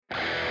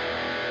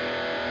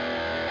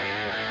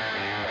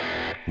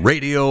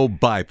Radio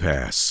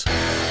Bypass,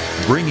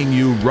 bringing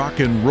you rock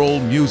and roll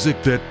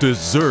music that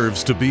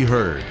deserves to be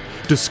heard.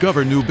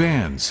 Discover new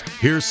bands.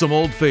 Here's some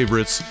old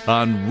favorites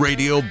on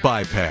Radio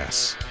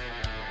Bypass.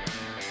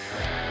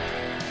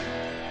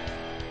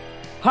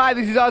 Hi,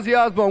 this is Ozzy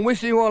Osbourne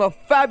wishing you all a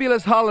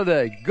fabulous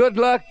holiday. Good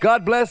luck,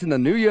 God bless in the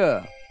new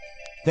year.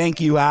 Thank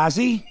you,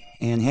 Ozzy,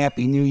 and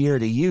Happy New Year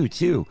to you,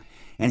 too.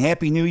 And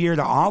Happy New Year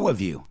to all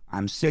of you.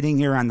 I'm sitting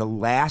here on the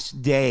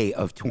last day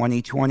of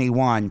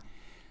 2021,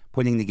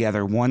 putting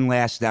together one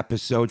last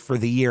episode for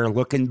the year,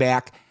 looking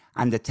back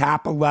on the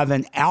top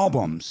 11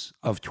 albums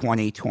of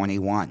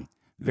 2021.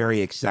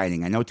 Very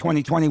exciting. I know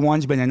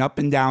 2021's been an up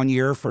and down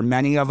year for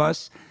many of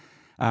us.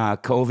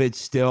 COVID's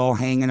still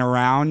hanging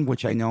around,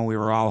 which I know we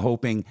were all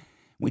hoping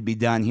we'd be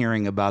done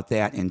hearing about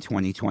that in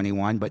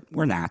 2021, but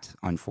we're not,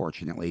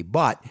 unfortunately.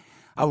 But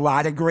a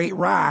lot of great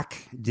rock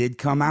did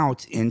come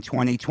out in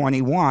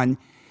 2021.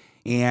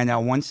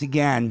 And once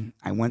again,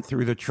 I went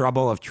through the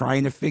trouble of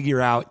trying to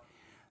figure out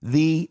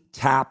the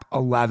top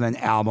 11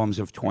 albums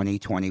of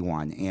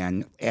 2021.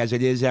 And as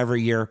it is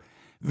every year,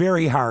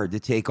 very hard to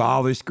take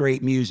all this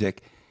great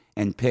music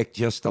and pick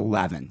just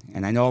 11.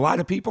 And I know a lot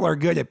of people are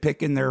good at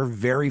picking their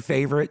very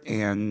favorite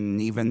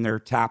and even their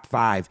top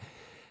 5.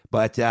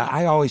 But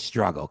I always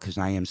struggle because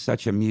I am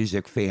such a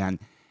music fan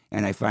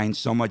and I find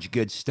so much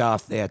good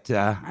stuff that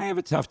I have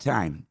a tough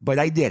time. But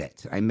I did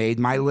it. I made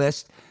my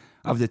list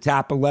of the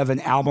top 11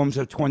 albums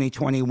of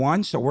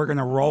 2021. So we're going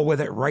to roll with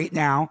it right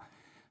now.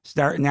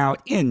 Starting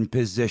out in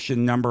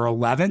position number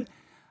 11,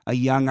 a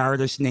young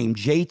artist named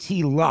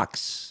JT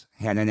Lux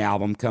had an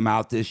album come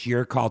out this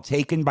year called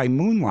Taken by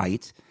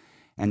Moonlight.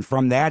 And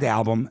from that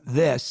album,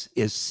 this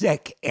is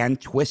Sick and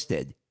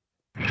Twisted.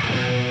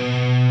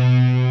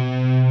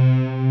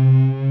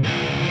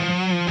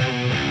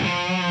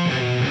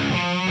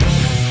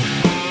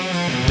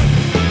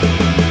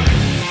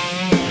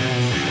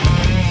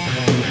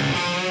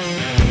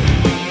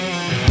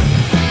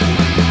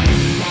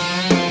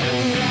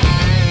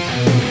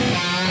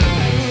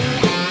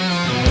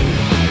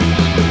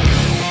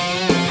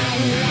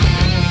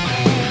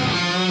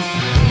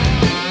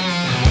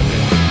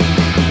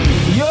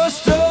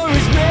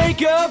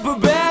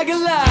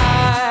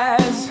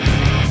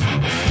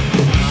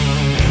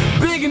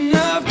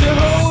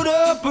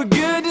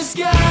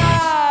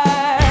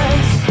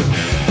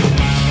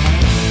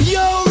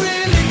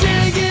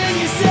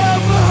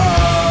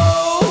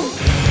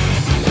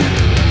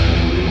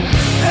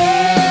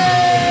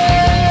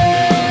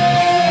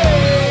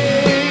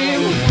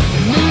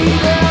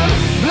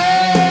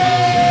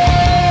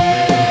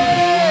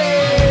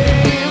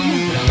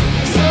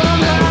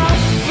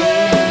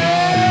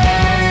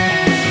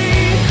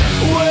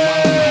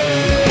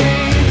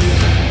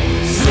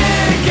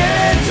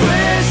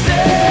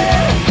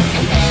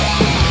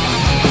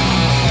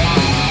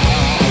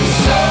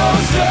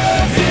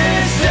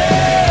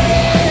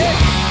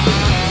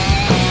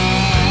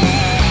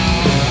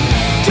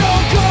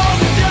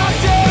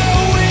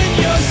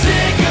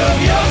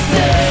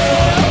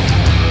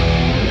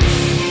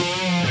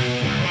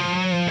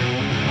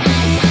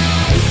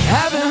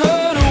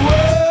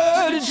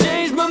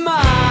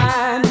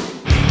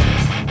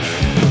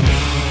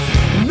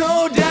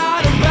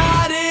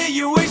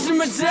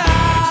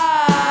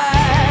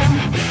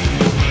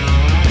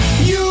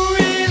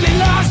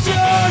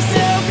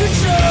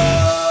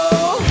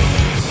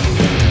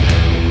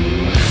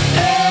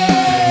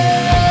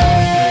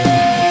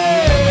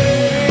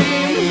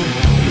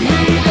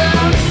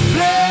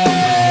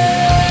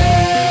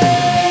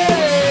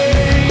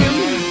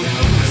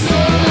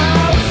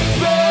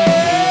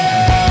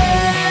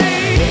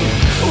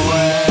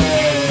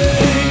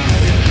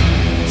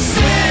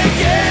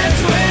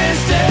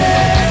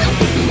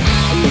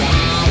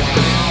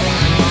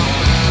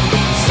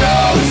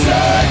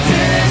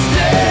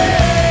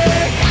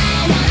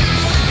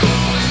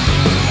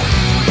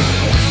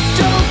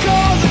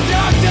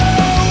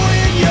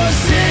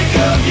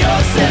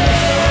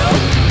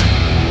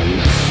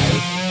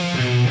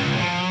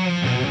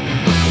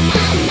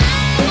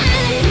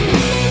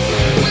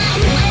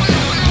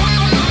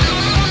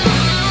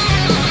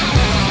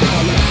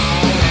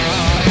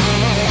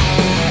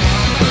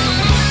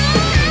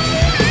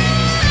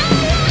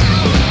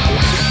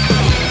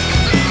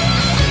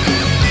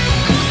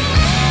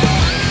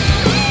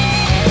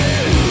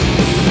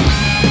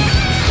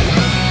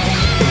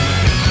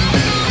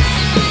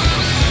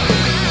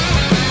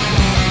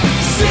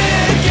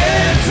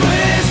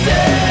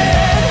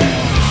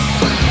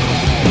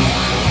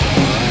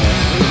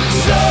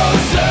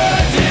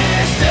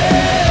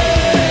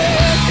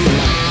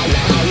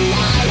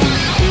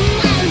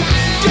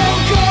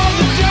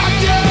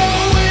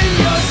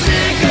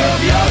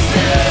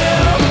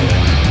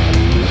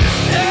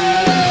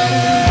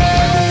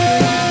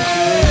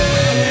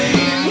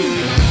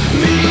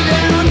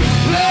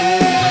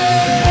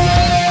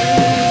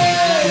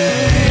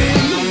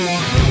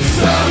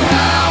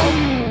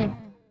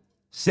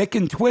 Sick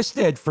and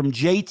Twisted from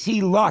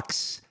JT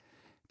Lux,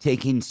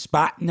 taking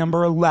spot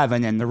number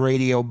 11 in the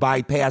Radio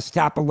Bypass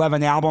Top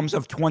 11 Albums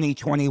of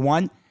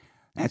 2021.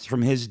 That's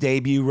from his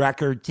debut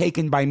record,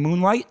 Taken by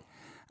Moonlight.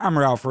 I'm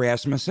Ralph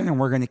Rasmussen, and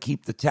we're going to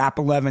keep the top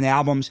 11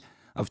 albums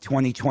of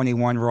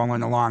 2021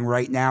 rolling along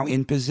right now.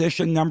 In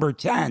position number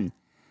 10,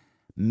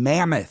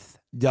 Mammoth,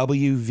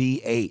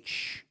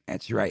 WVH.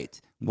 That's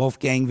right.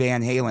 Wolfgang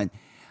Van Halen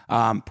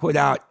put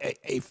out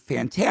a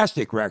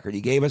fantastic record.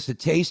 He gave us a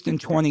taste in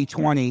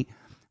 2020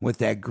 with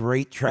that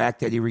great track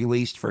that he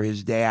released for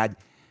his dad,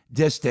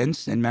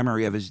 Distance, in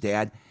memory of his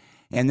dad.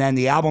 And then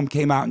the album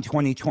came out in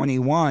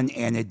 2021,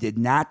 and it did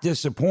not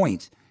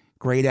disappoint.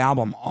 Great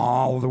album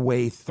all the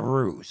way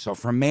through. So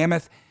from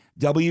Mammoth,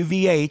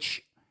 WVH,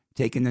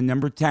 taking the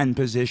number 10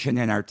 position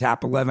in our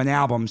top 11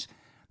 albums,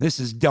 this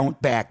is Don't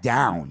Back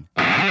Down.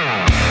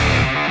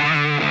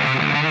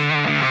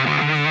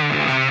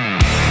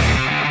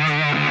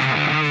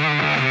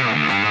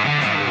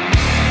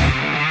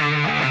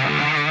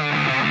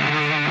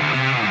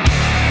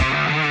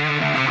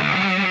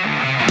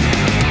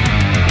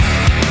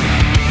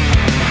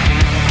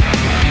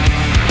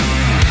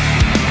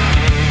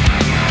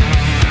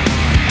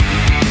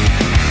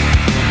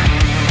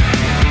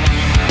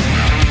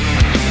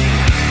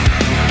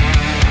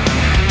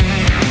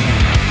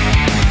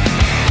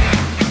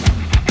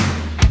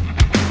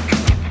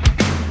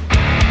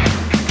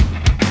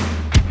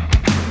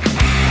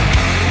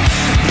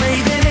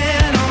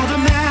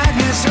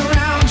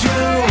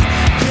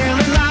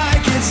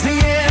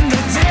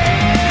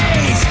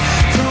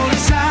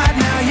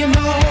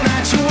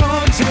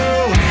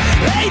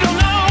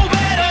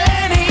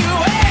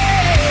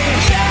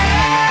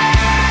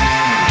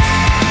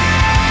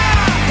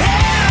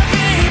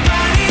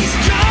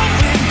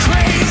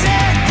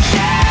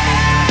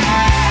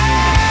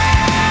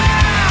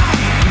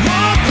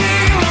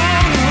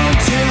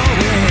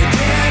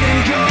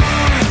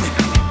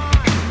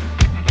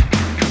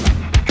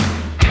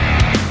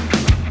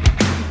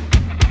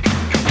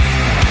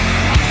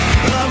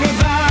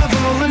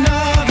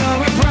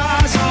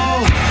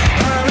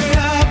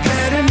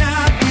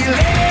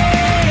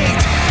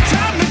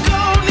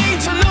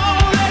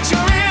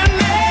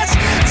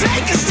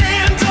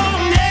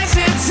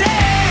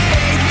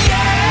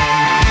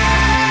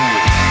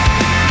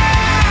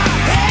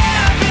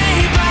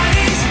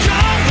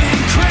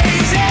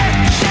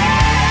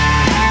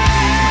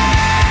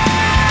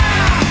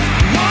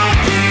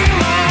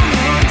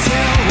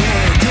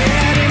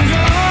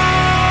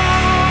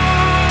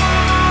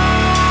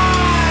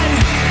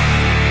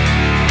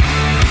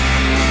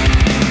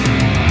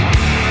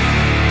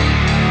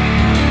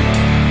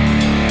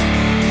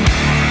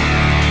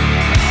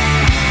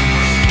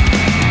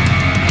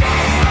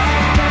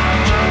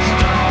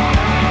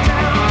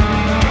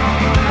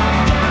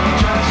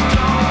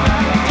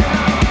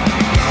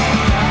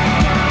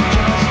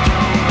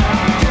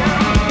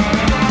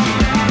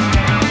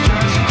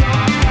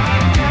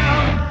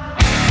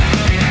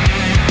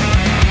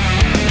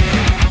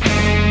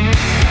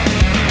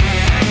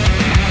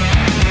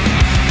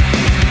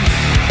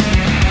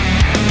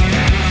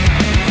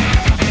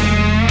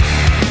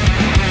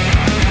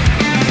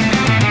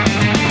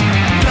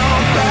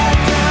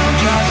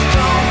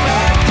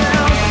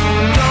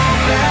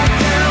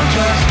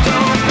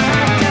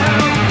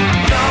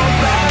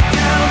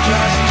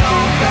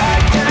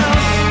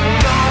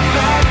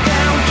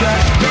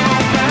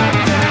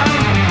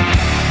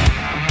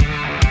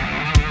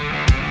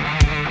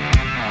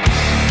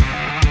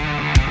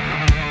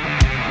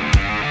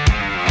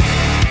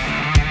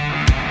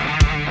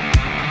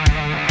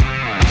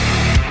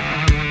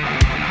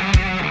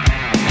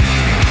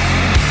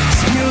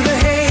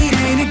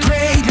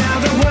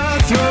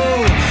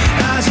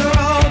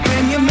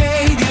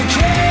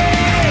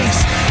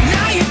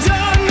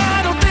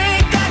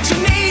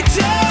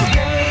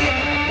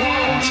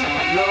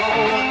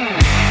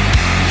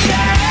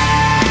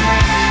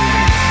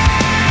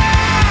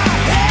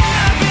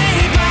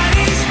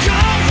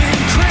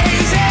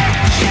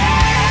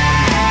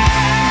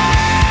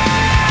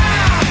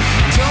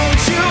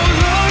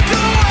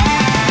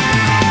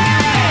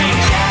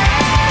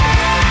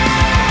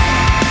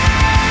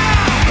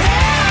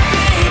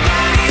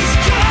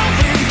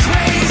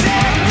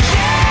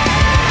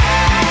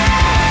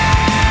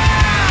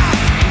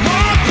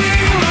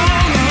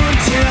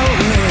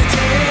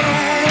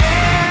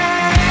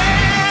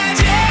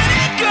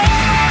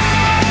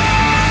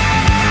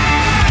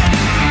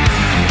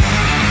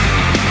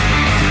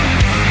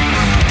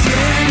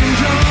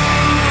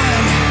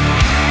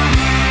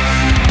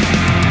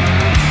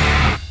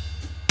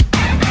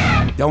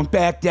 Don't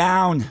Back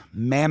Down,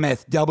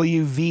 Mammoth,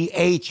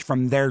 WVH,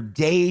 from their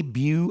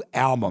debut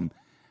album,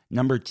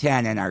 number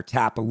 10 in our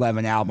top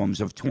 11 albums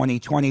of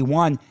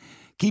 2021.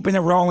 Keeping it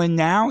rolling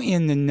now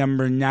in the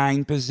number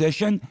 9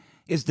 position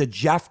is the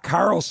Jeff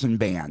Carlson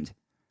Band.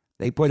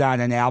 They put out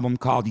an album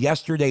called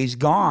Yesterday's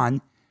Gone.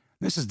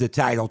 This is the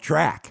title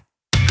track.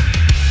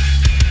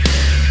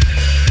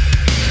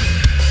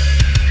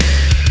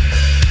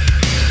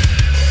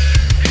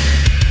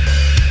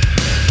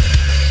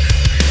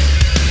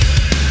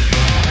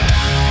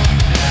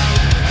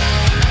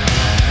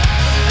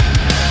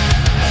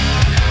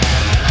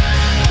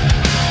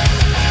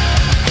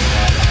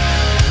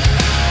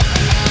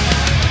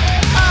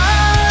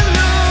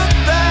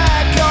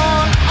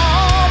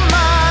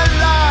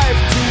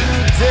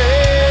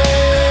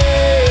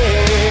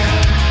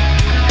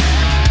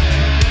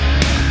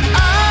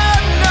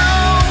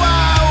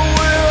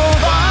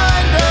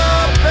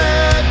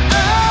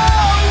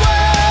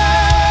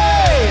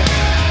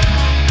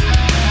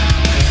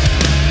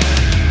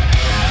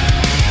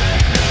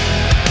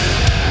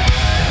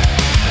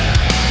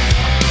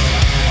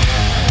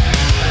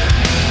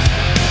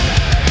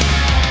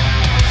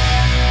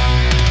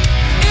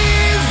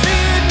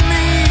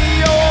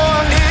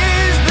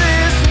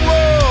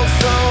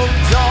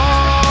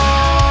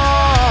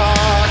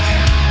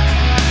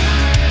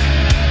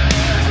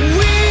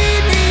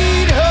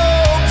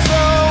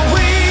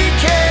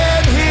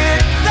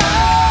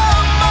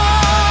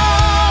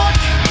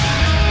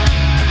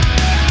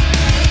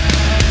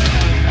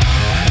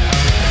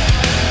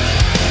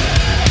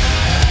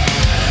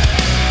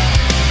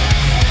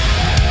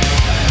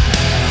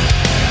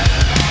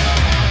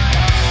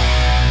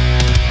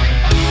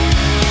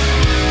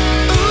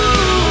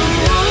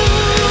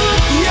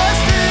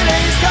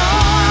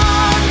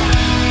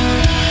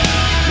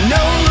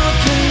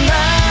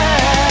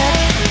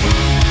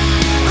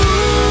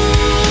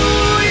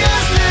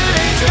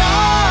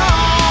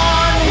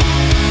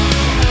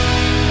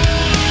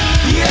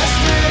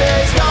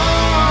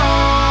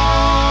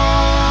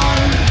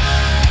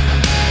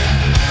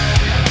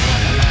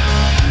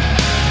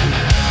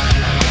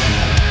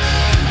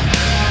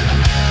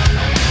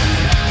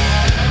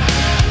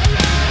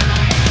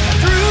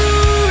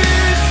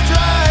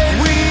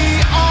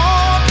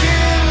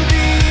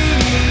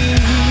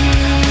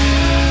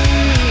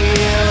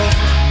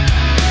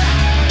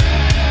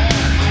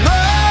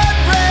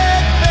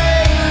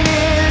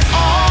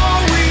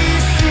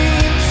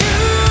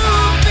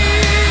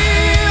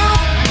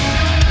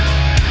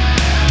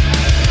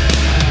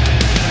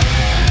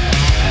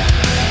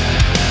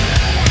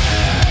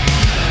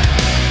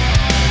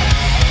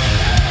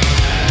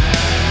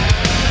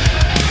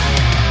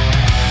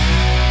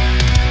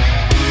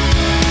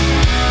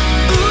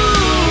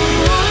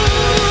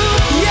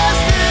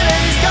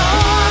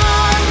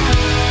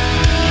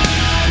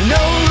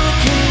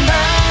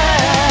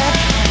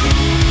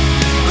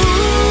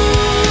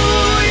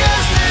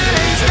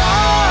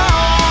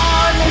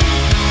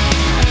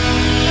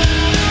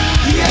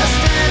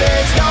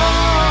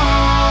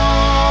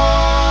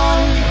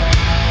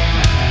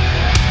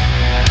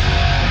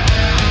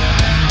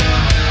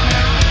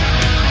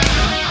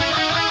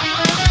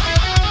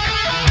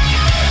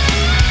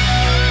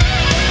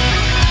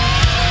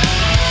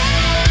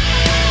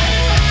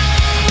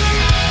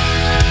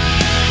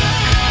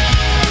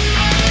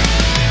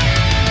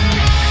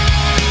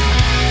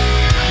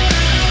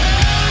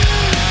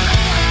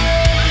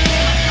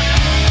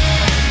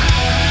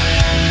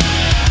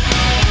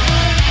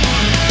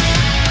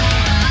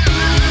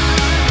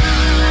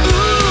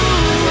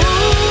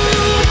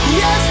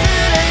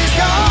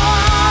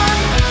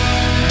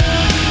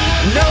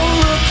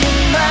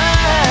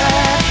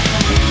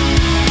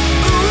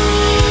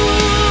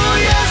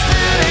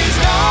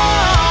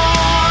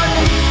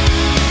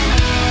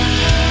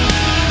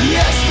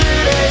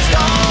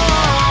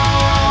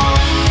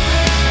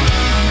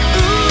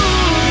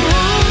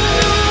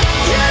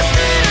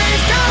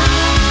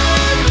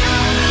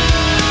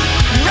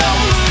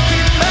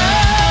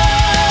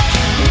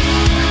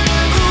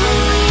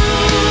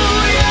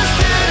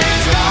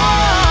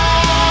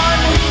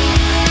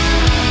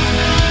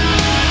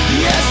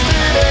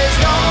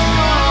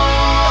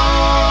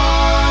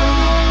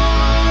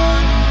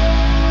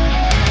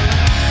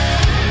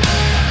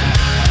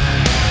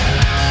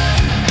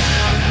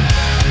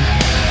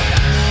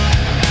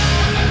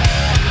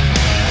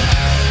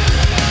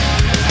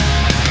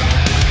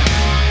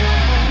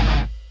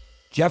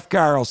 Jeff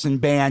Carlson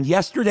Band,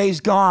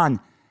 Yesterday's Gone,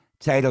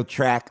 title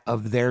track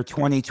of their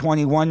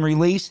 2021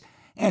 release,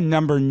 and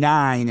number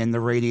 9 in the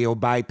Radio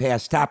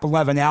Bypass Top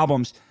 11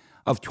 albums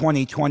of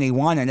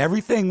 2021. And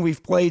everything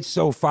we've played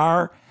so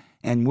far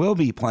and will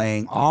be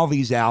playing, all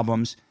these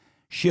albums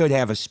should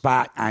have a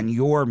spot on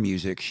your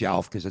music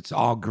shelf because it's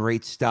all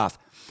great stuff.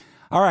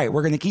 All right,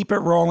 we're going to keep it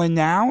rolling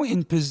now.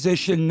 In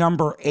position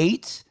number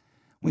 8,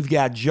 we've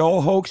got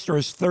Joel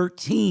Hoekstra's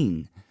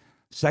 13.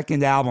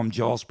 Second album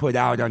Joel's put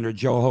out under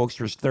Joel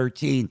Hoekstra's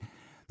 13.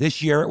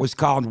 This year it was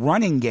called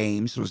Running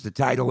Games, was the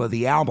title of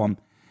the album.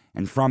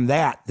 And from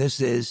that,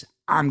 this is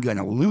I'm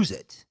Gonna Lose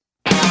It.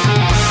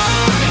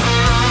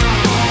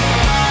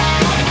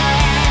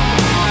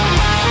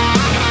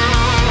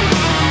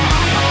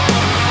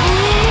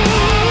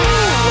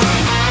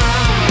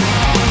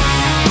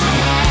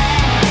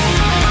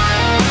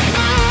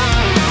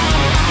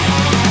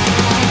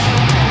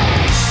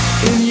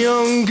 In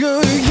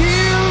younger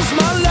years,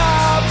 my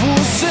life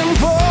was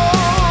simple.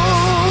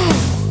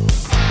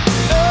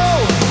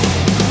 Oh,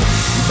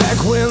 back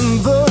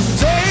when the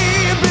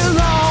day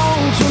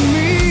belonged to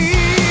me.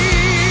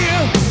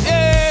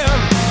 Yeah.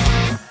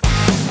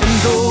 And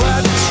though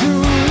I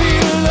truly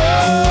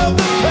love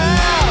the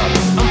path,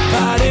 I'm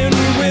fighting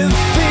with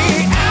the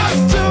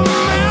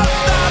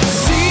aftermath I've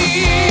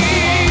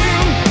seen.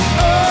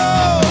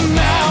 Oh,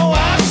 now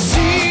I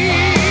see.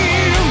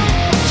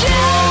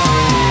 Yeah.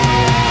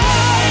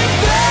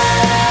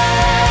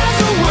 There's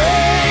a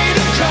way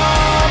to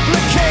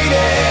complicate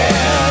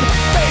it.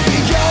 Baby,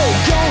 you're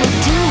gonna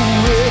do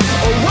it.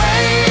 A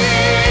way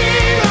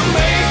to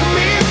make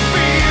me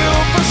feel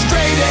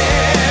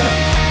frustrated.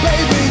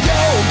 Baby,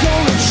 you're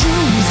gonna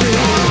choose it.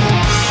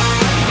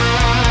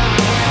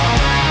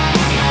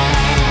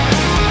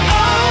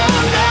 Oh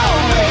no,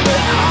 baby,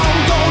 I'm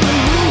gonna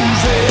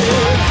lose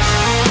it.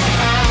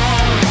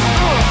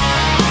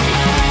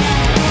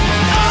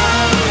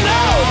 Oh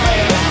no,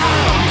 baby,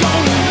 I'm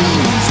gonna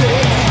lose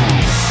it.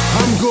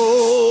 I'm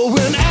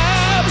going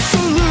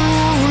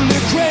absolutely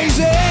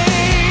crazy.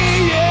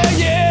 Yeah,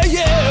 yeah,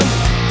 yeah.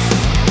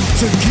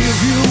 To give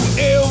you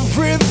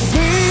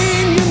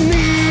everything you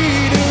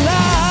need in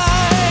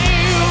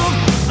life.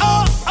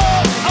 Oh,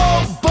 oh,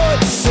 oh. But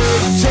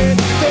certain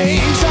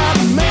things are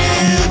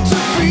meant to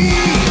be.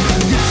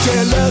 You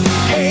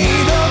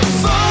delegate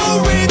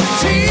authority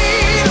to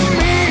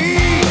me.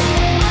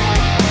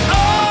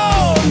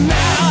 Oh,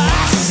 now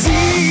I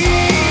see.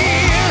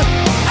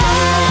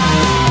 Oh,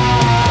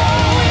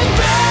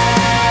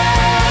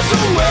 there's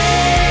a way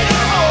to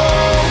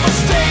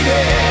overstate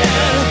it.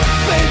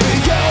 Baby,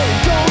 you're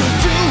gonna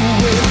do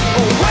it.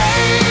 A way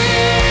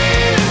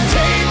to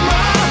take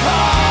my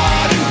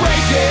heart and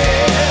break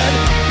it.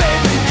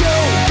 Baby,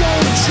 you're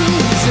gonna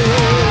choose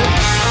it.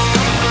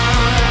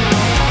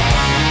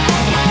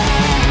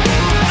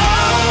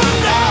 Oh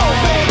no,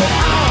 baby,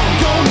 I'm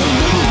gonna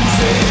lose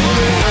it.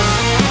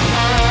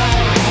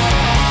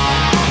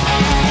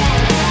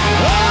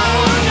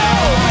 Oh no,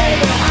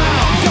 baby,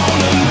 I'm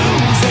gonna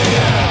lose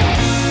it.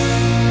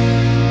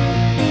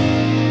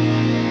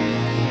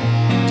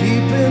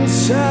 Deep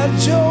inside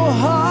your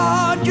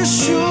heart, you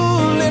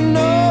surely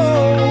know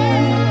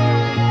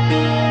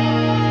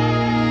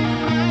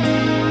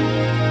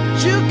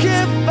you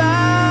can't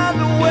find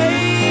a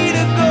way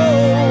to go.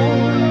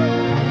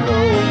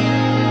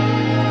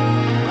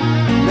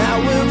 Now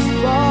we're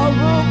far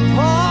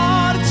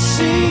apart, it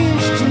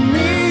seems to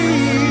me.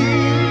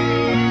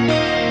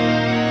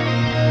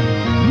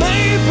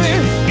 Maybe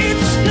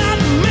it's not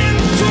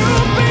meant to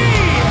be.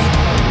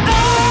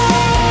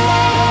 Oh,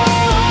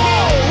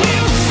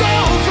 we're so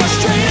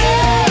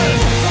frustrated,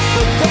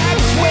 but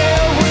that's where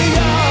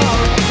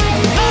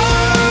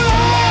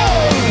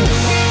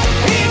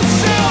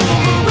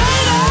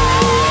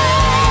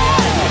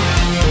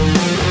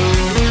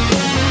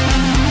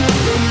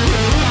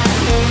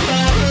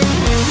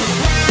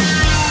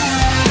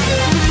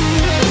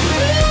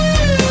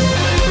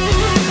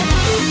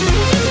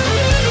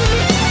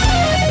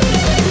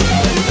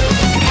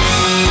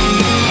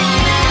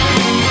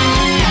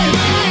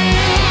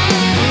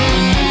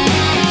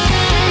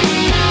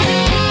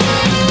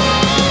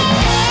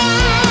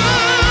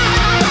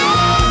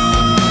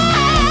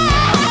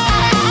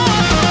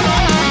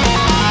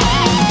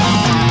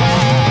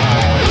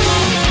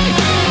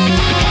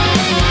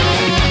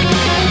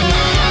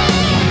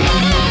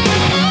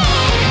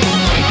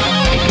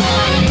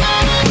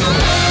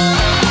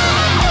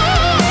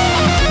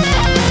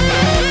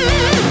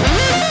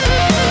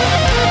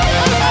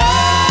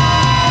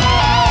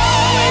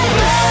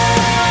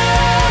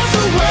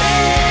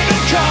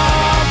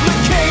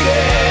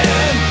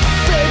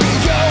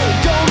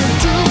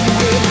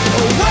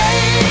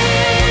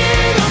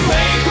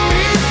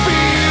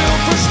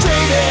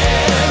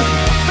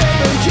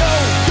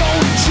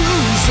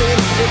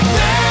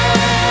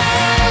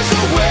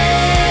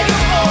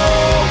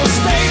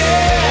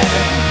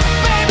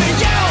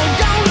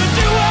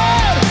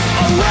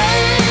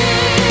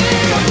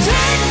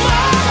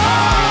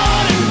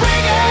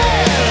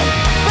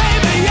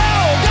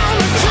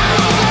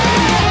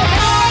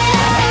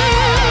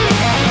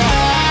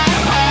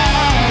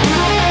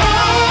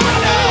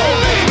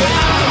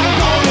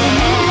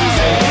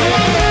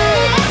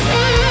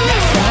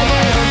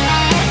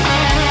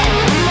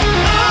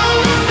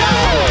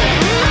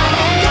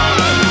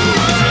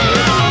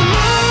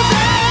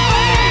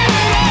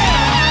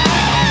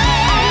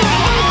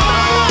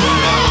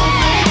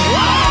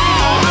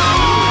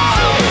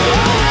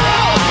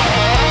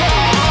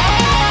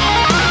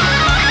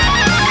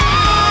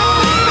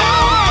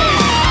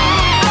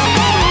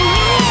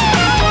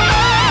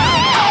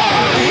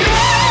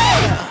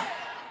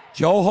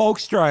Joe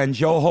Hoekstra and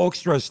Joe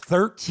Hoekstra's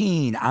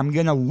 13, I'm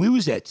Gonna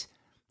Lose It.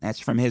 That's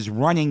from his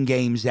Running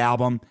Games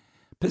album,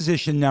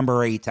 position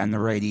number 8 on the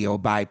Radio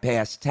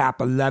Bypass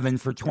Top 11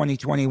 for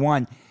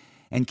 2021.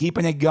 And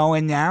keeping it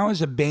going now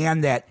is a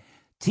band that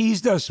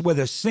teased us with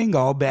a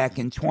single back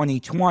in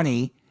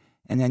 2020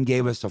 and then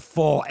gave us a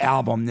full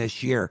album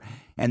this year.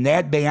 And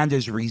that band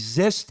is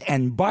Resist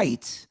and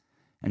Bite.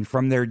 And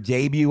from their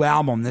debut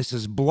album, this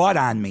is Blood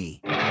on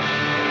Me.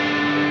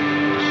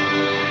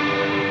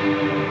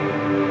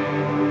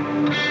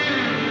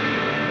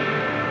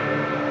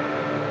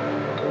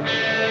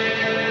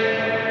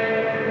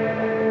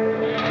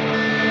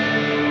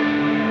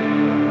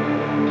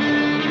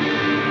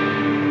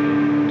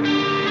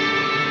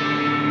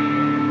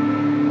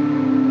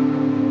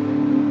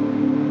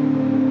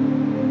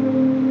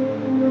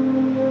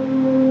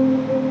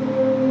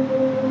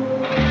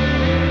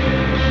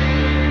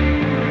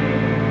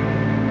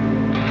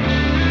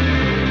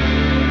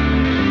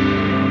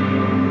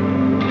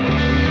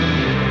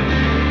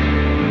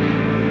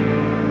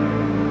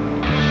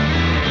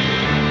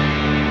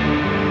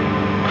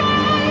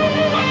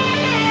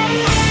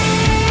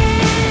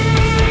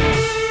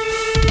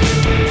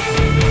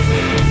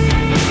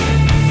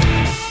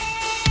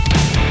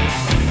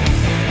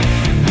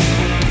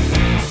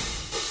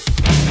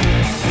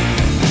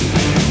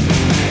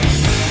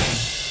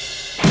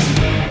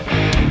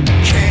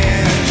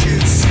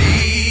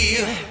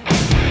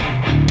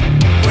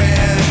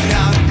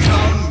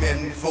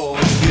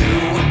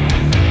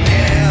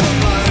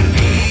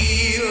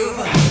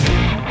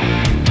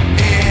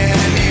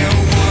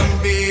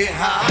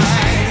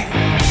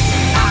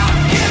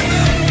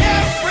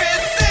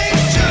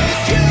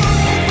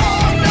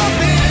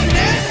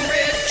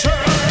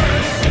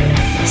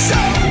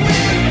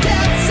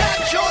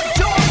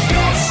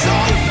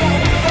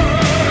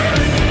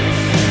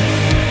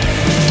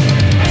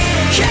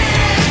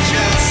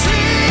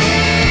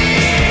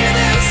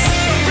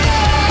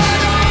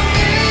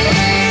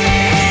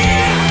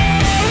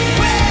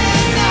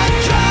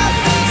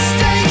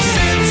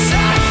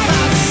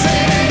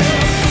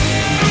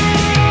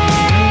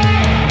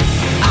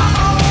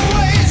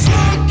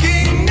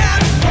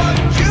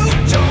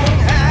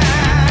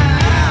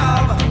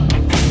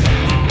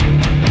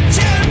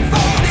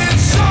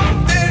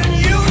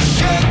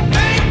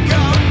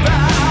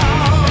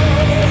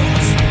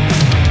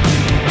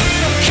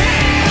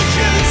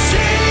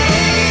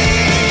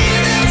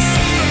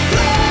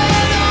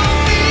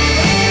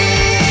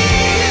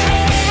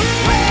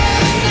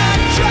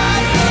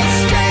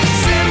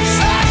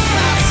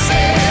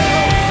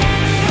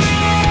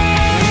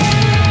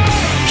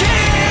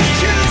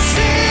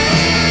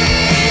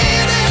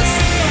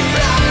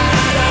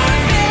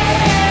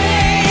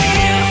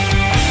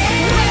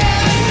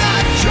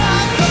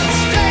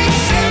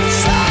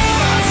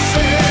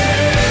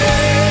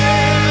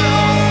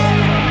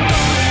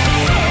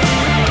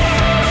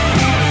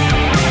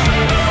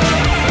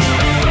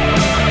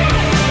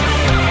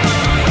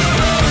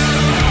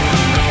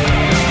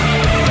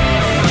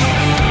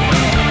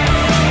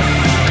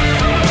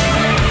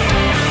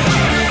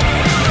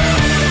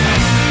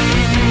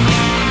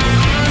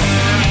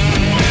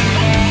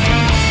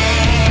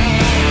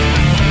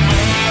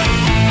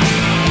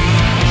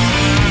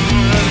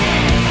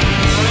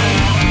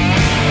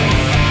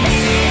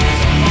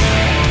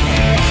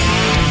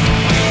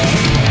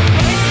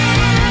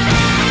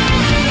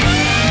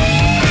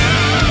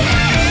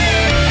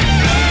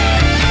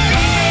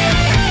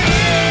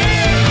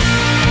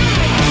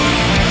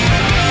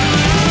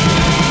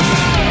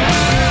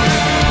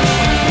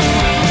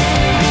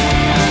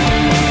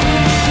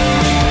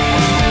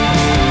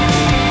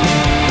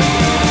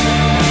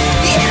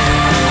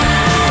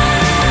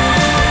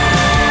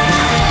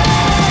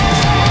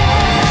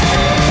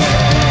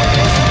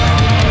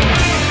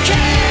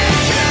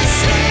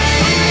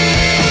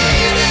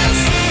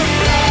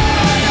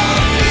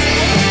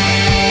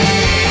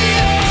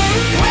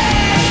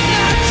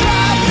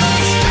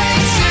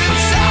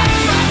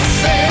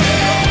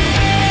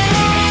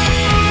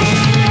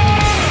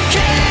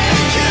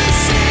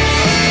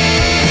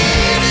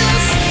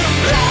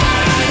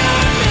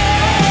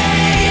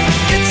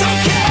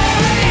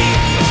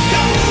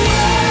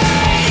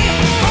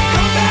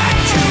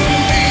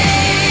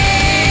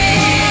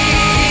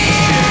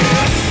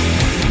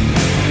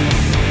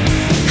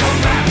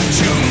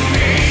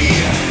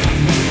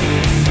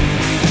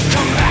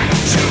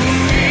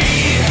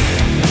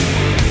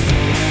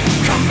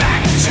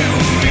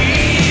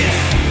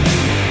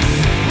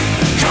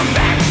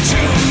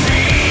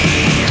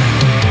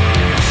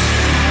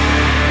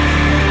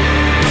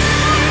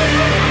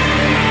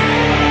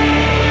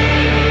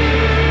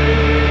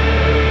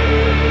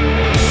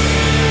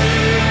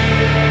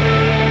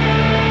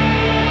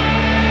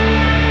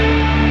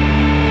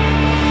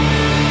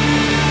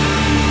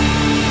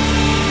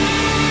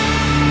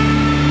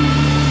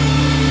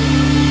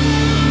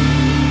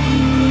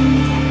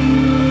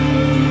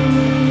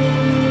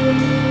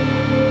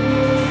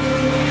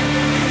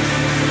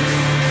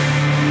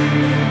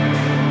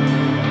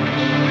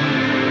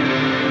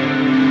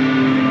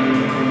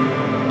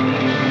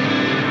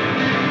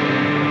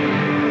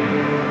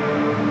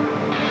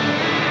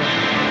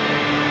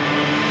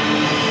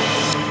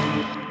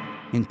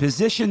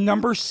 position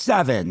number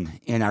 7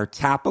 in our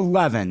top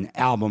 11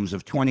 albums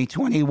of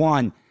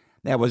 2021,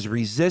 that was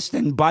Resist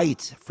and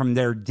Bite from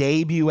their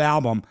debut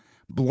album.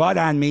 Blood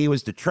on Me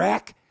was the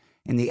track,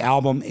 and the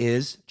album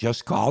is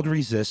just called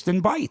Resist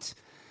and Bite.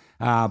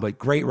 But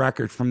great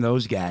record from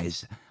those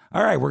guys.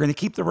 All right, we're going to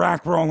keep the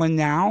rock rolling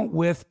now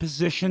with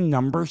position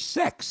number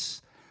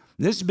 6.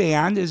 This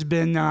band has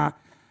been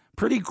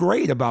pretty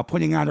great about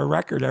putting out a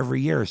record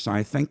every year, so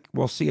I think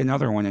we'll see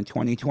another one in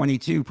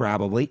 2022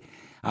 probably.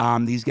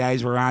 These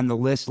guys were on the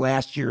list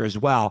last year as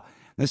well.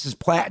 This is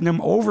Platinum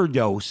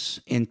Overdose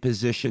in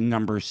position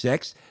number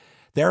 6.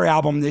 Their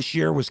album this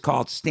year was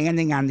called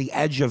Standing on the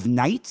Edge of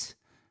Night.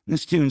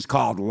 This tune's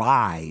called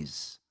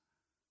Lies.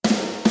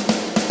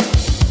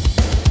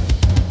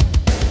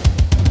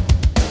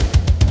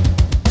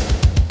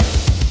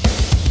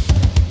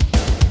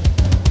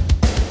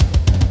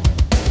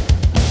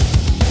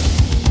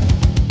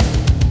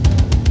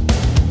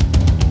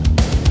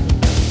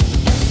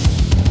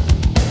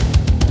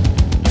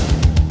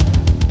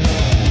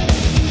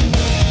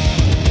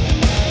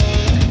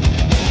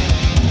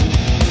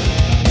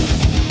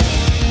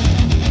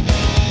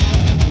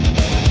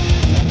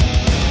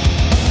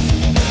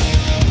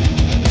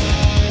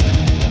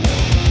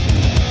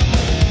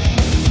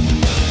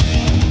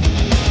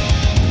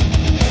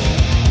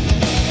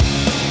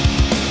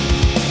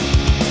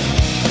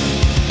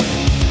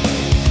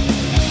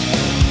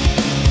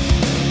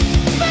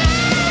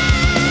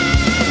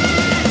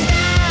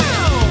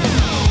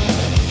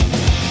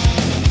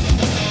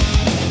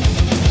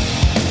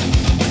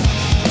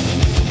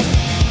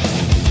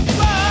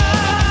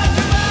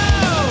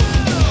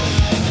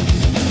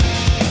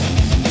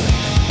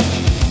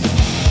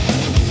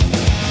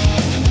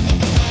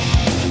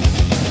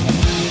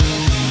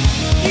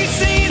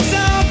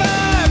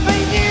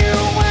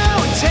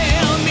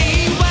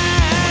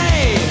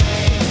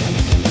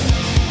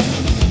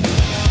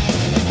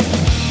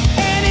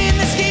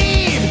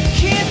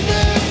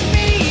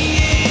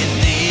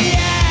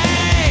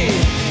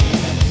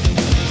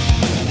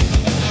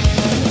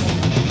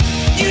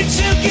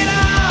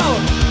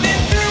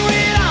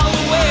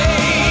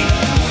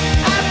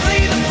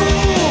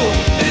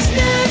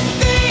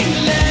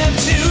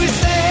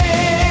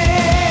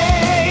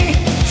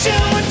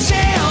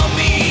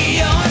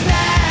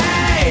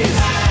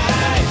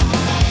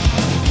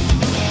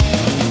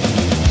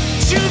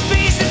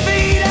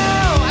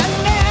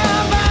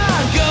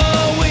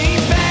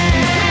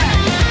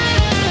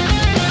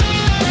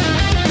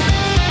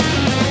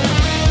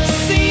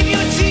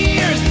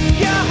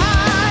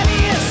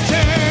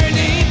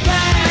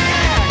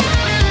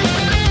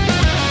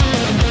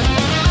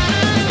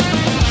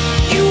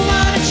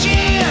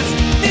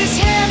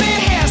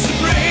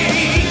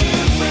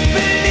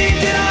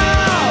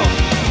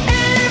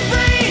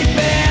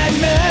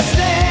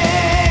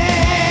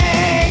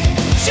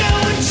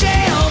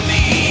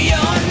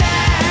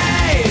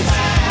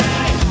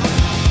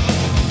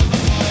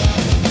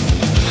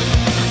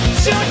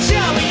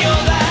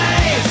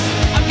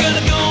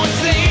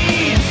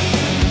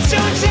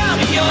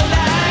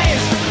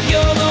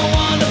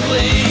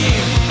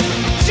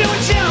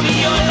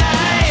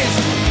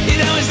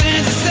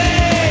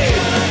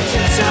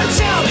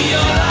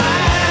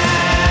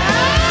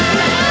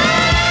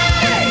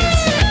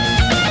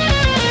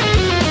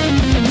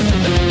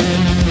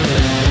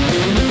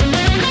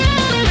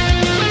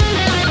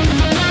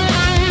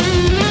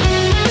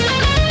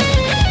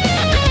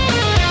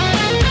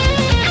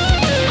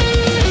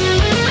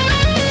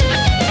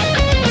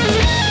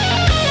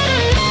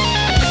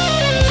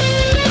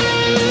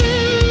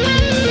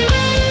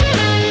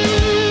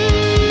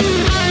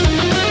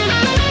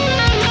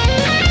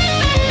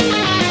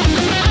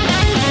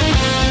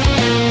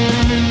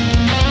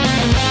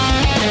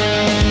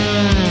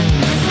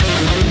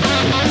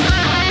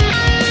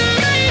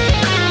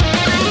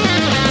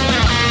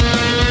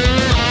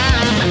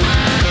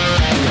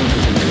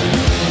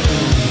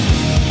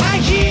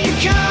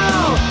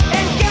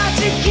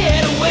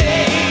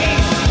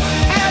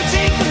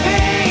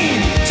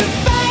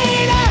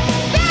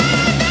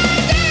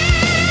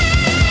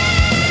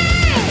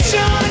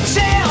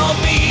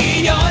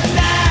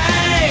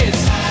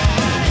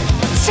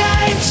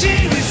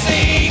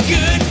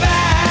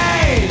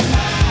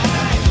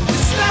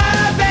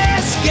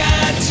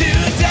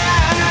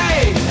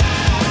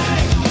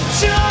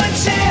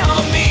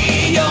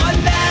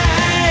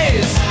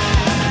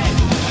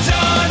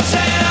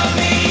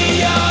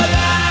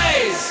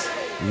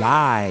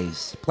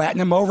 Lies,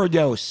 Platinum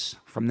Overdose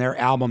from their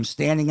album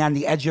Standing on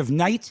the Edge of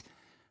Night,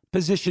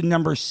 position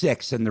number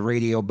 6 in the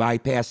Radio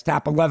Bypass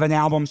Top 11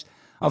 Albums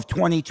of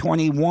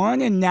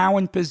 2021. And now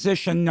in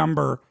position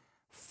number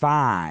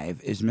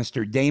 5 is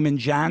Mr. Damon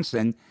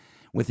Johnson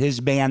with his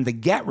band The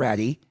Get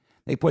Ready.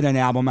 They put an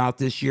album out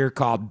this year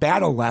called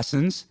Battle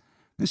Lessons.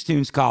 This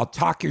tune's called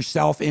Talk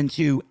Yourself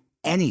Into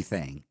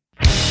Anything.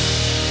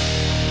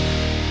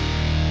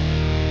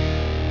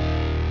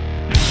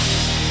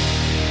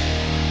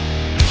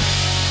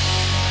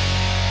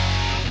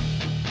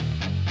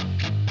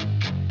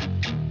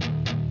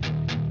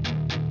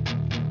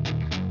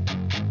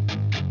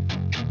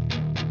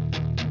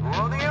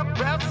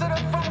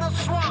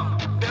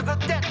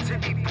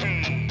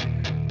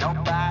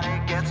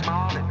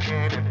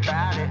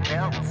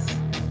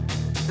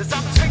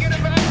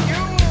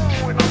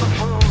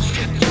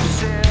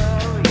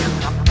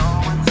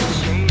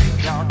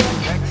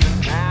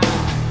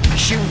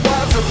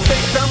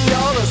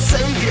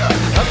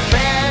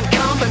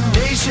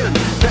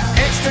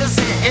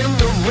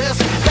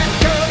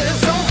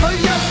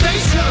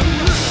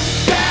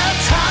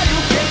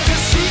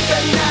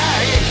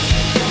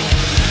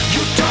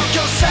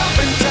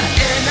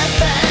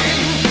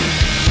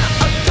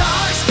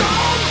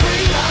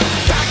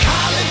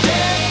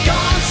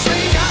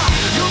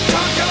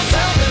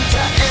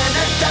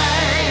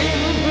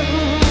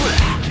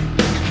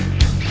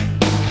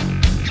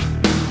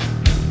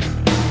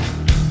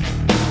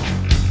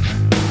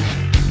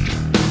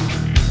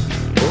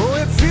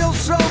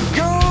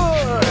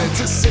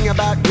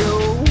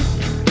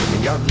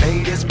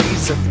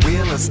 of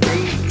real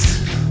estate.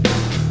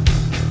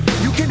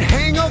 You can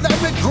hang all that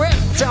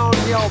regret on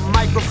your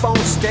microphone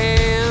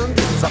stand.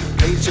 It's a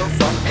place you're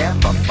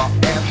forever,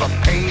 forever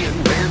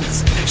paying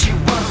rent. She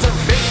was a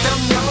victim,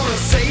 you're a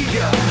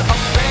savior. A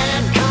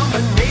bad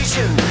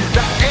combination.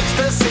 The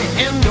ecstasy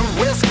and the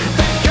risk.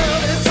 That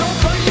girl is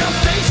over your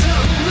station.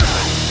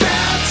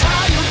 That's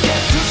how you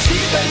get to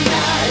sleep at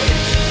night.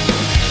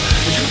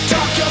 You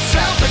talk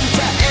yourself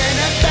into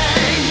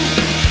anything.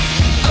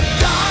 A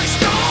dark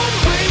storm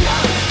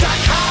bringer,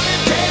 dark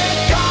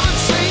holiday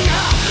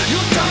gunslinger. You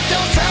talk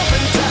yourself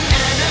into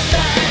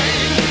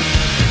anything.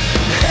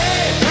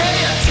 Hey, pay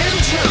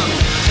attention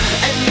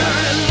and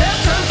learn a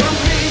lesson from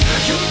me.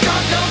 You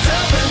talk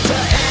yourself into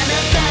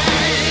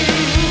anything.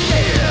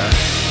 Yeah.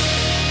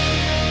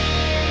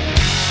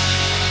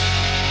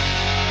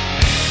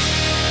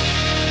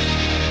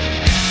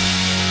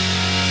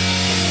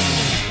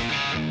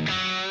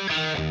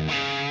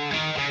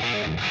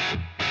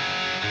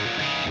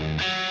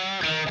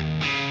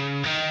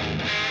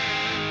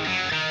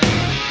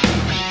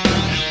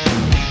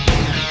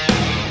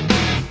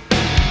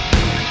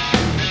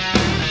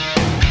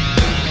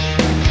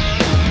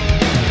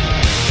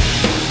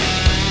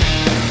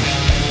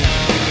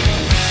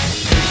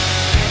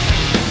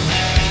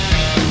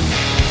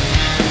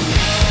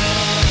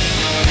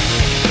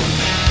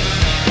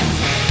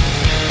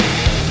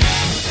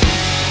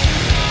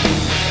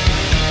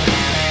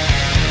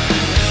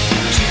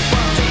 She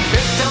was a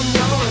victim,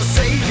 you're a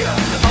savior.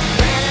 A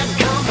bad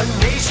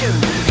combination.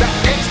 The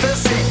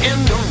ecstasy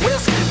and the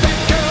risk. That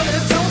girl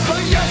is over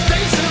your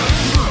station.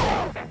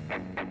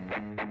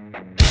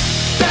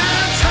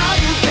 That's how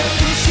you get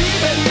to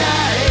sleep at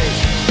night.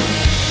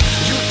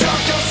 You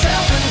talk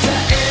yourself into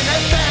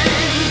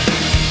anything.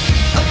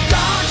 A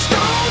dark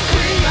storm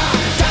bringer,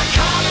 dark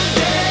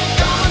holiday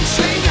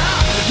gunslinger.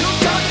 You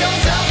talk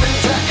yourself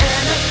into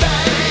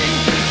anything.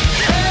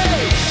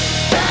 Hey,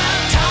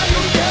 that's how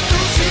you get to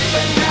sleep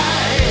at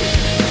night.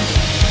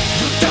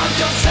 You talk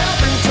yourself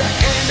into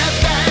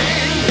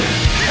anything.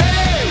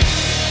 Hey,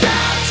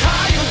 that's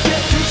how you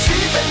get to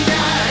sleep at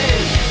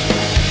night.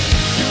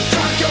 You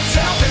talk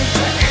yourself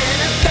into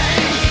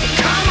anything.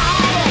 Come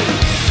on,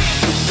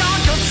 you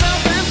talk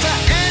yourself into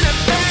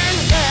anything,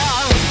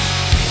 yeah.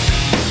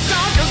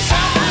 Talk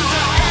yourself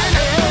into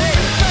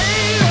anything,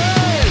 baby.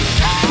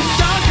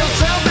 Talk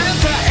yourself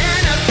into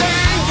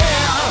anything,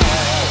 yeah.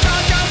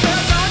 Talk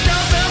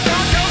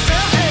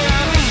yourself,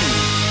 yeah.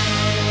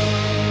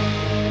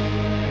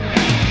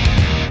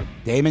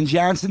 Damon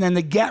Johnson and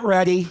the Get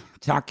Ready.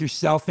 Talk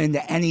yourself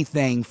into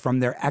anything from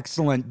their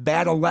excellent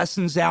Battle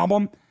Lessons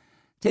album,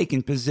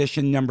 taking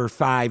position number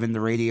 5 in the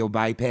Radio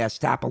Bypass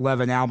Top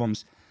 11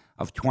 Albums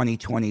of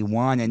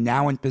 2021. And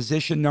now in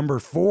position number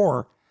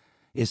 4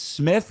 is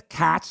Smith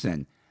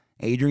Kotzen.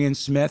 Adrian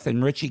Smith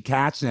and Richie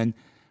Kotzen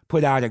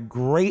put out a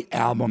great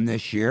album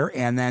this year,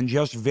 and then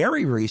just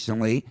very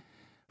recently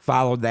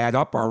followed that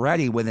up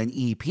already with an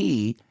EP,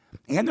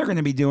 and they're going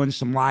to be doing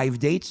some live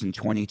dates in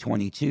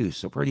 2022,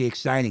 so pretty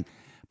exciting.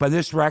 But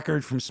this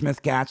record from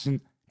Smith Kotzen,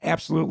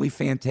 absolutely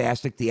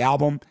fantastic. The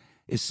album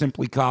is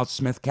simply called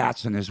Smith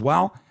Kotzen as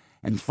well,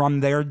 and from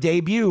their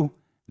debut,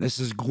 this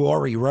is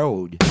Glory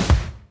Road.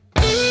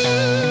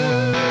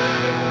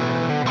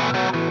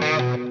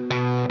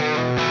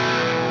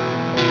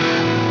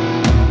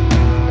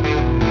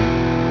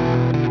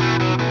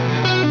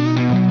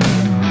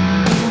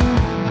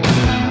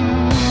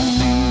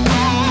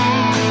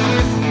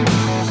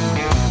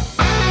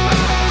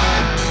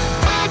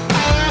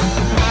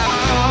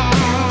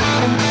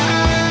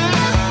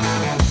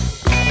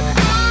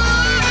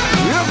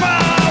 If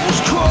I was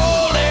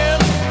crawling,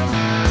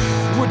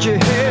 would you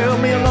help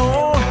me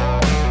along?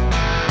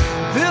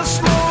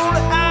 This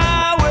lonely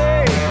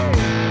highway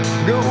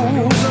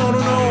goes on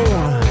and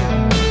on.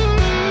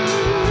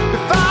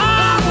 If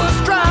I was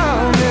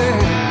drowning,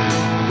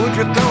 would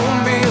you throw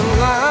me a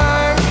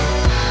line?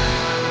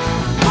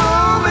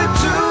 Pull me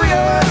to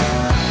you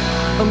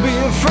and be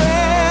a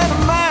friend of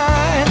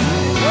mine.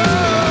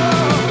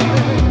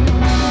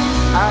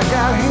 I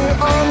got here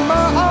on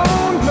my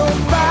own,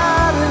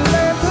 nobody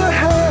lent a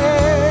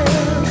hand.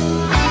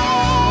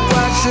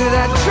 Why should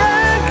I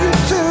drag you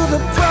to the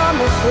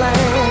promised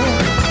land?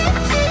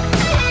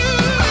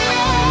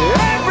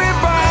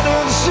 Everybody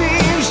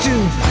seems to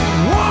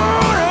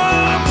want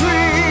a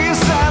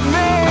piece of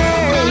me,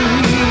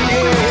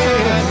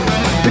 yeah.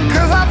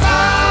 Because I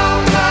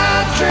found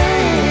my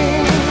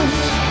dreams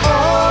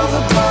on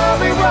the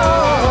glory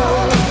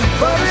road,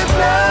 but it's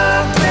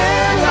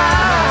nothing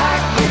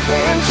like we've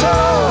been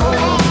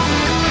told.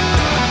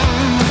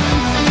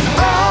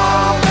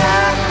 All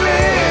that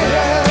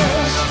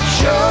glitters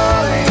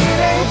surely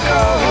ain't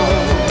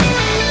gold.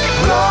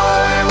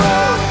 Glory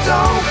road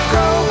don't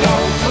go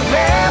on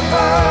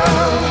forever.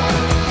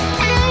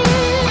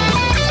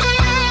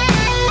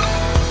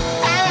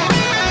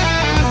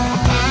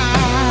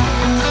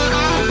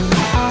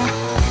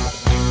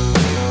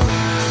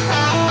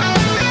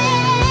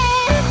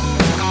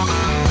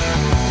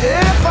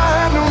 If I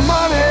had no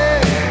money,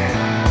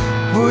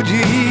 would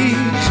you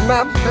ease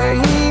my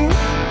pain?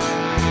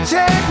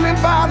 take me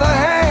by the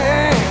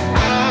hand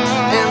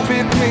and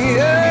pick me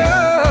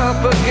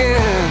up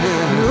again.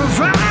 If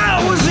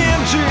I was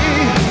empty,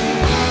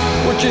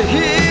 would you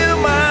hear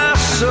my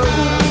soul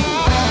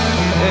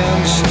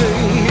and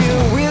stay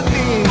here with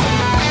me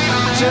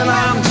till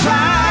I'm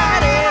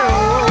tired and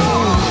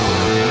old?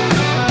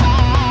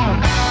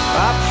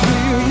 I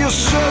feel your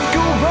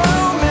circle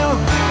round me,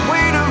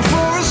 waiting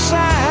for a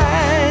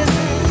sign.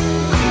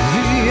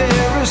 The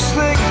air is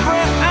thick,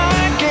 but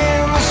I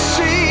can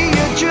see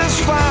you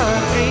just fine.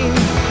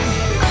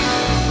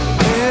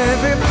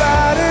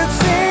 Everybody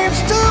seems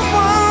to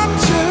want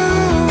to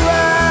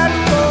ride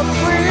for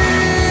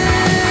free,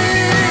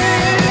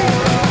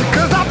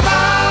 'cause I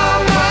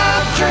found my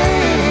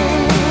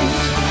dreams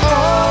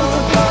on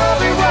the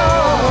bloody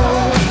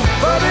road,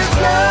 but it's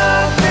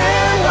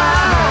nothing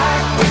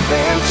like we've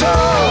been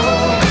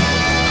told.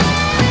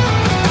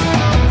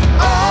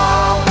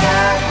 All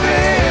that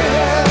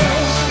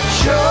glitters,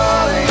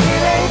 surely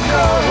it ain't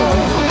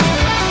gold.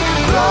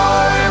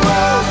 Glory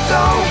road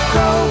don't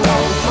go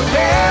on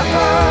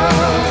forever.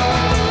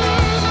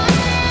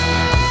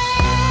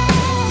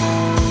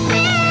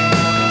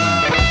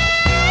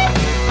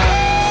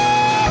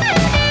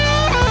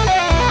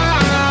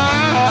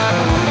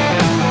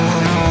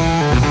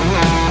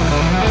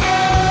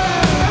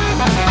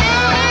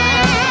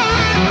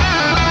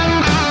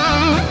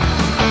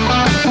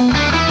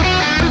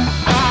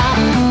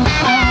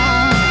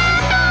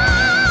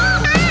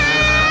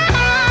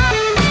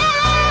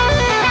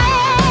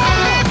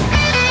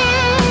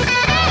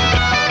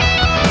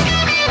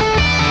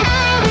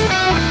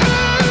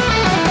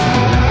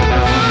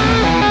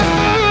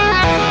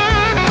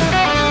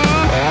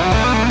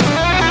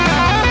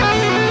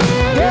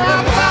 Yeah,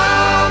 I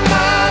found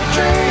my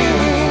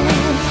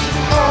dreams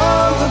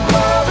on the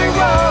glory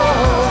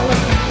road,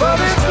 but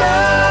it's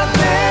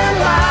nothing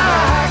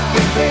like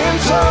we've been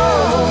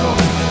told.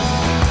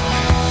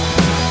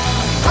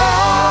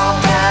 All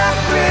that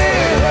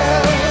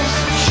glitters,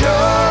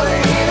 surely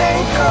it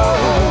ain't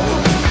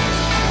gold.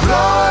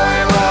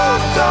 Glory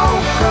road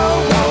don't go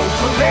on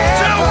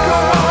forever. Don't go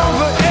on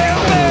forever.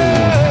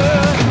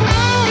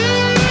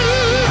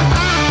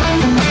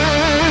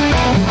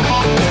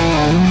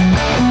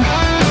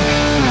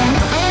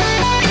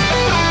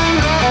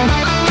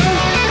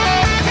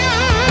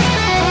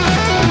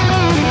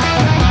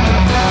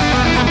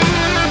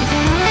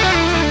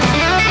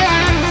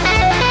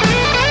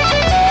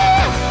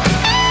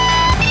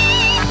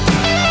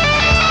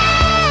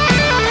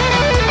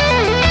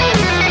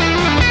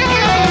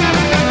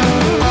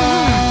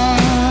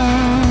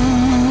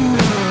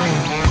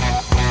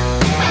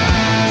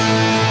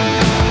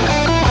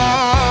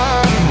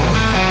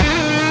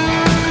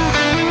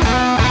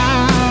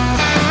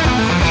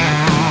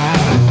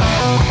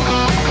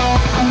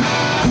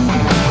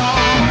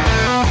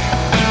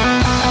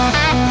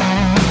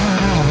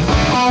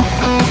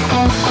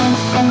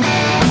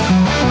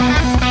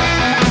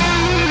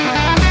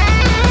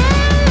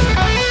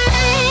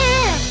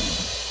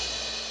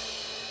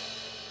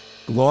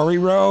 Glory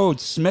Road,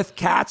 Smith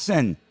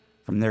Kotzen,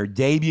 from their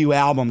debut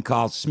album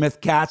called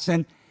Smith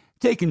Kotzen,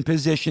 taking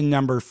position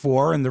number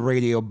 4 in the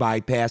Radio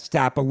Bypass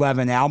Top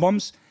 11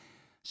 albums.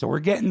 So we're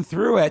getting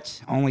through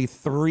it. Only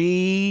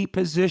 3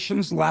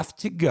 positions left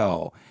to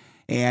go.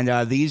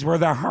 And these were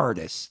the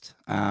hardest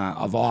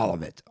of all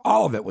of it.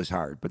 All of it was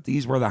hard, but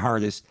these were the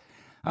hardest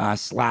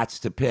slots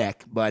to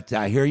pick. But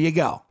here you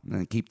go. I'm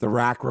going to keep the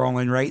rock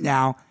rolling right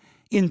now.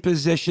 In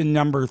position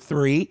number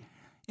 3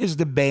 is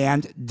the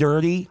band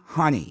Dirty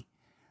Honey.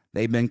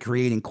 They've been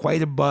creating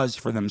quite a buzz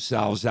for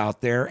themselves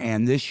out there,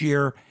 and this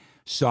year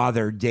saw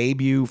their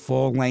debut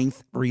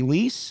full-length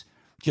release,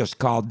 just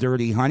called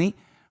Dirty Honey.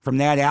 From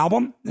that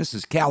album, this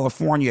is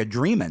California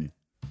Dreamin'.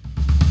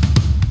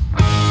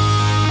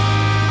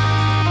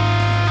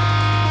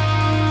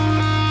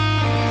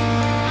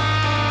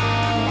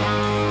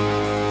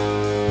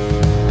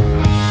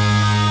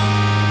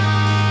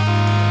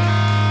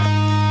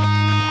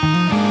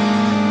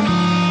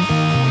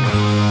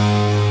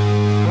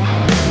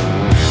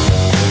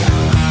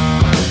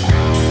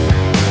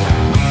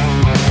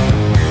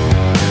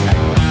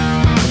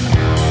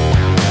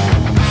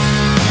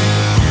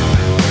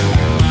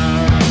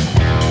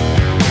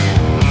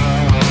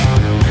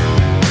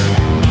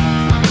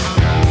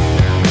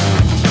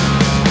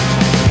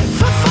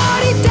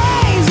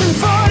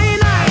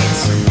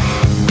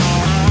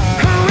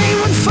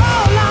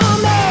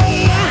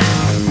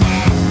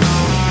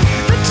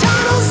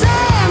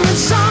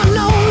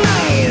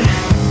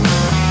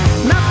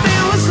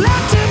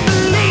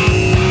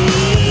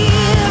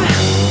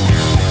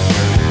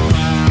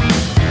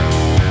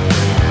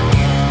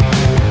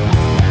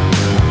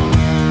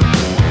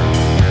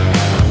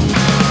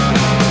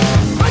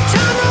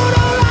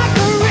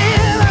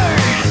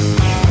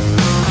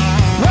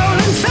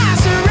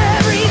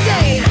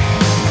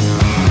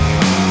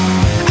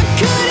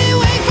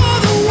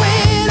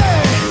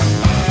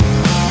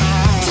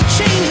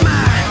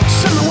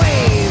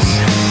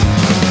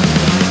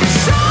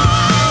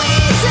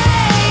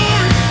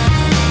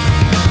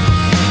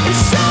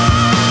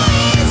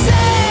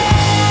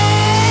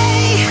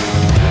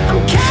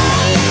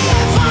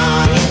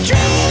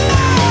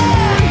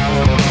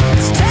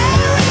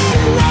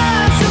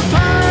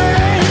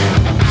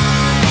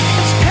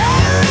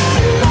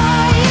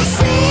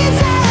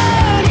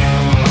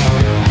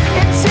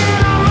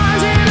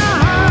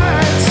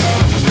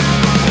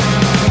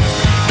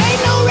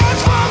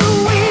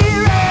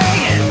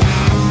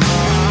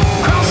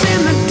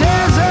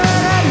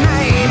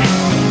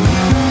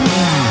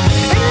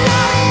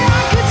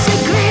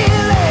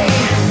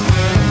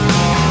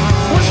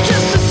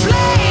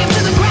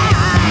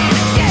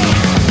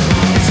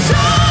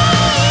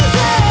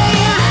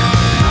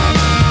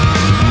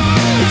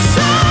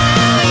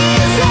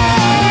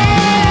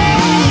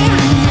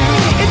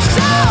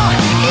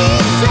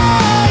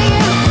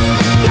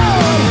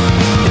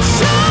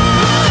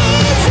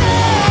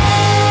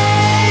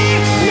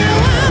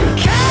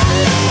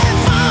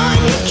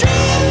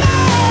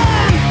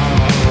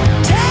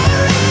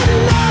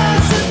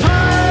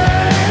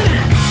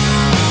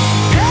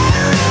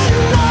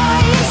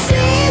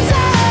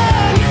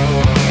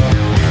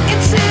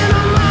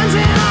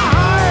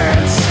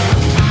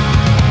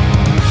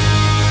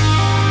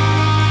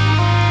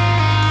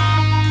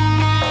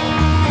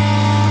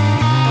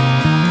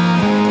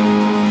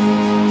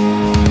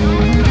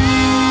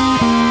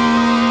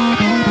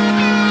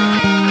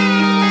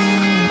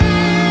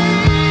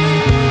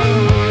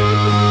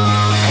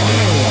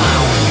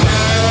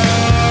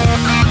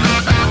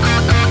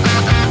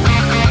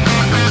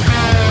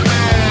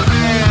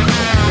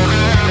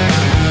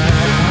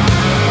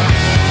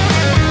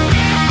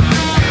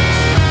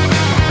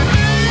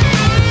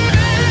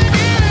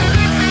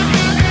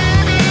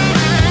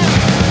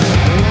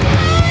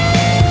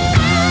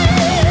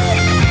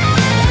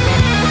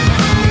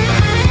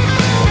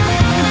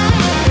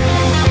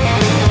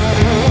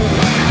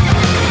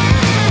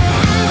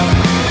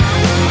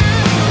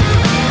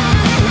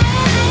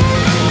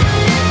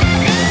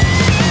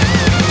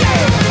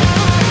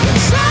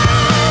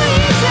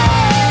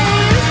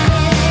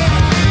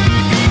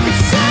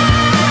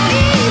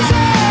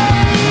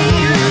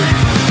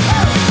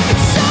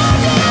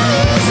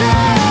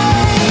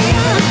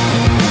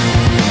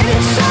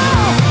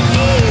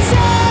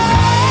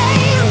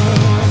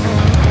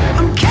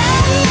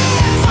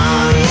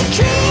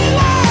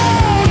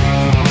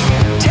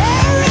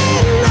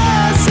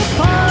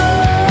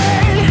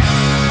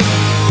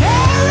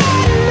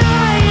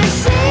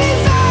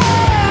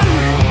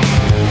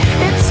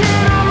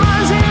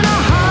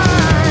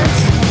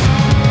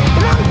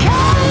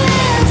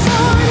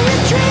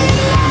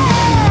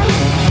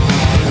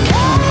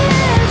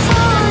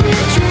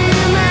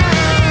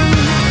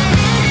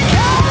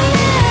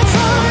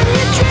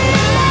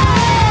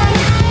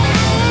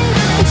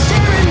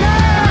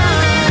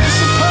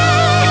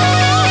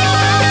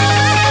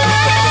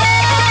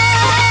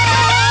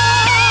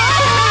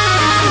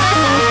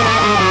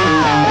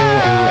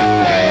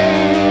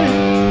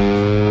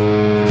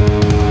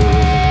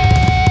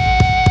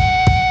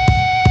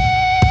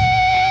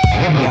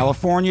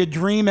 California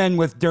Dreamin'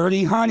 with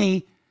Dirty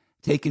Honey,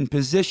 taking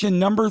position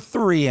number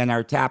 3 in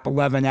our top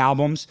 11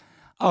 albums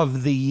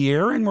of the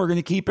year. And we're going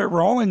to keep it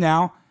rolling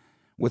now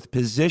with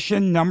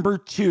position number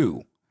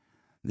 2.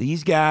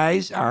 These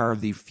guys are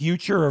the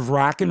future of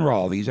rock and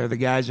roll. These are the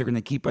guys that are going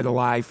to keep it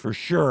alive for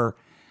sure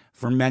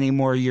for many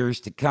more years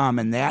to come.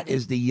 And that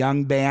is the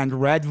young band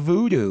Red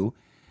Voodoo.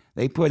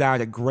 They put out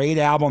a great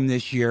album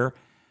this year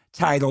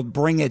titled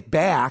Bring It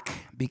Back,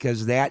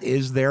 because that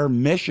is their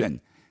mission,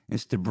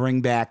 is to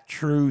bring back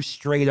true,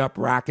 straight-up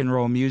rock and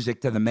roll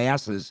music to the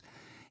masses.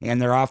 And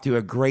they're off to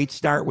a great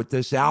start with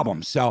this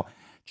album. So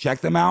check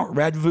them out,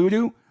 Red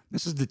Voodoo.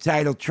 This is the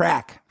title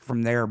track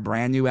from their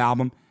brand new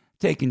album,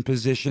 taking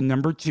position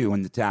number 2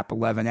 in the top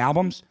 11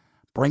 albums,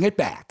 Bring It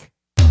Back.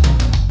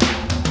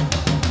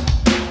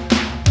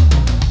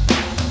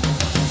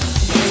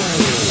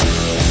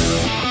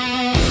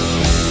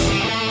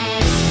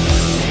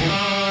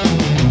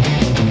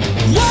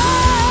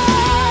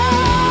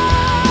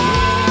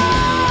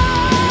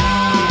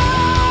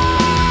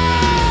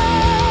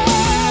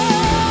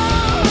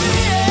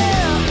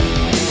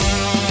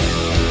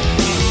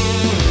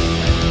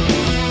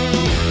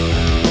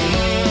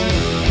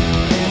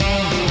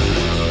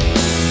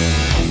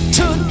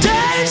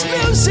 Today's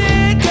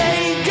music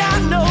ain't got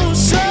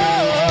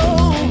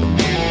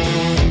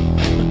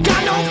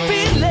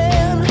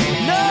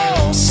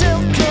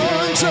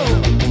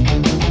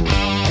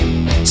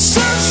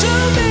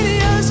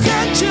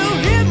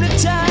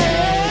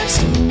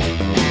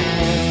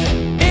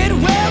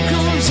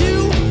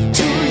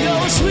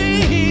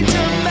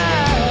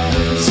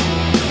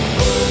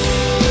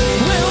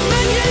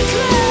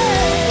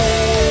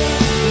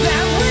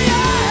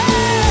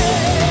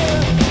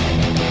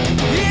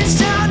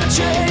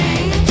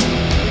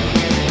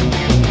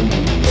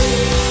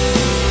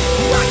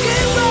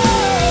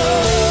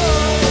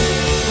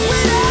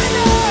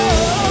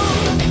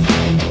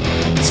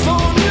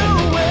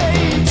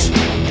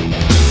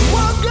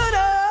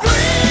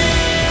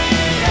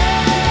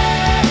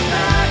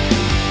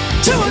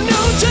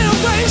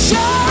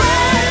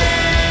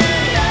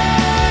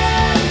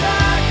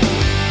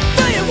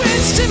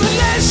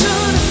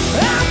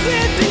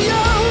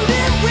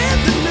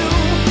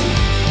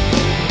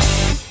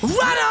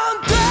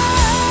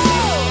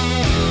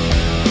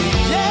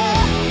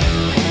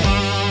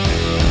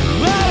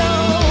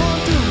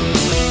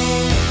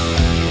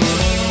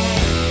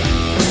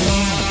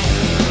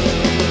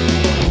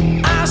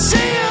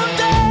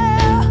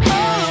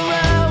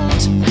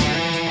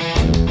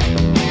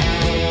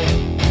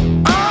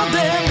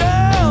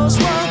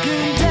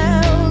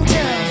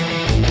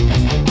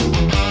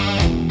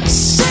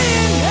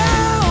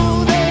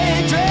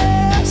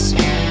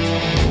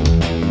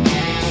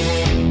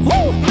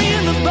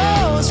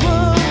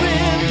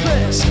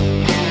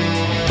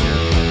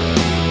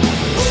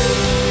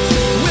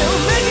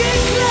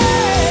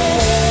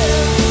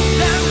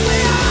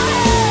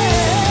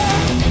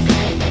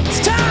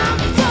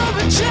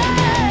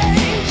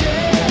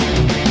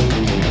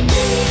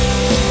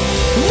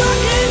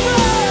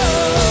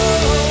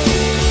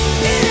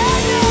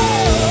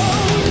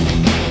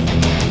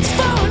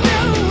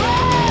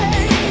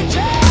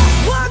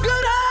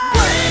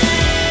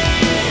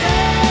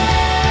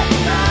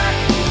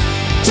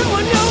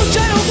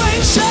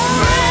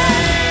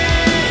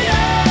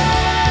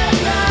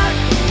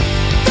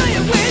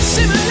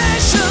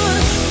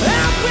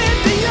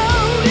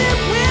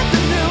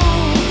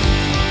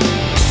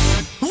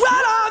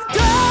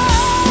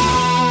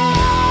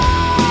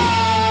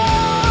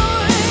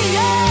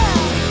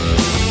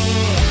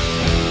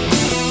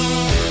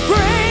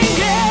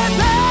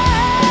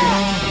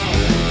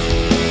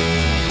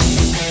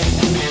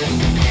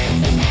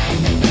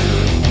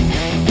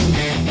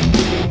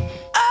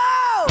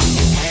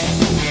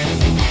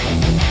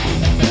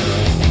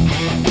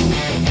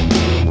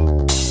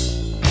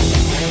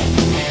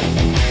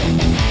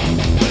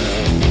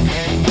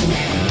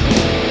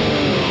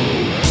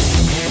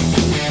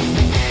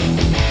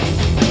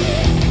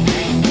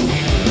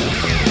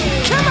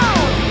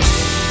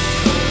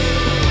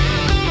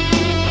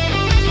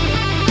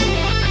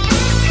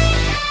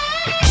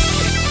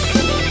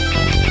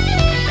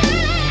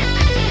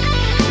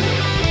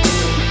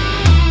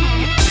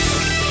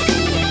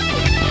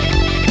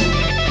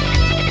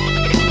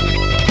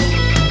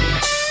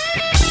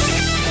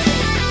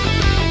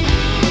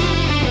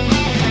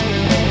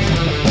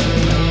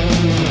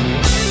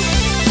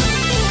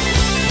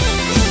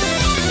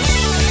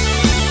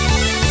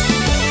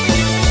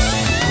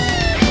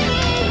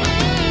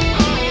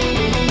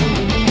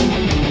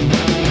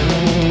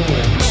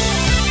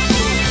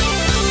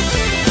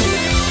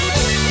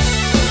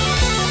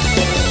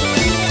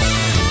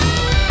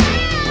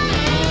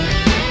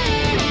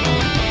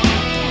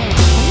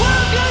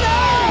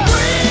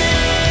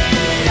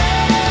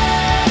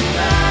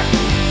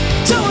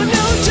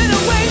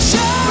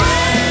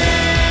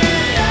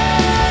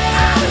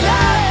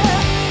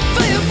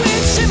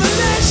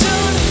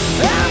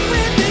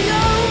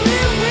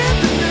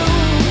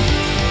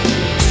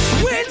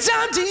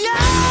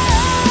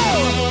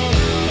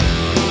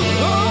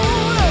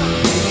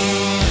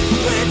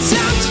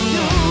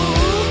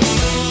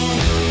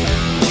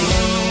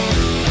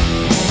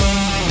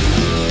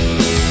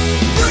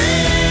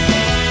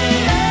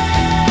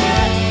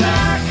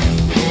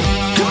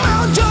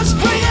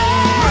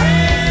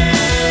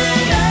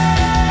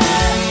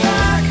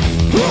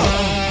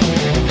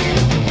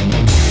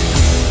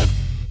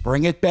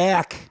Bring It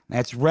Back.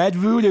 That's Red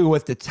Voodoo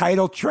with the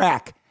title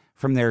track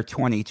from their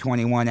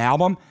 2021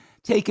 album,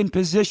 taking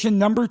position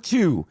number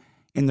 2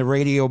 in the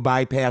Radio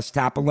Bypass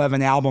Top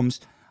 11 Albums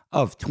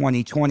of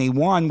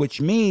 2021, which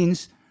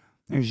means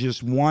there's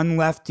just one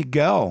left to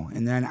go.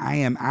 And then I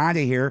am out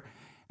of here.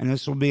 And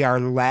this will be our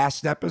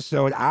last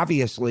episode,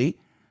 obviously,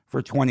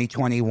 for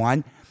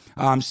 2021.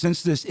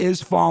 Since this is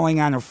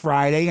falling on a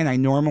Friday, and I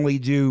normally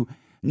do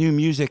new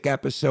music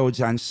episodes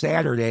on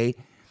Saturday,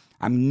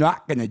 I'm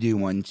not going to do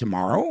one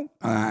tomorrow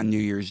on New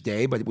Year's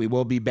Day, but we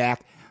will be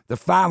back the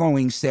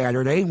following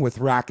Saturday with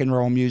rock and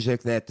roll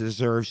music that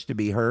deserves to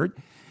be heard.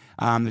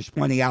 There's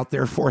plenty out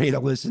there for you to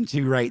listen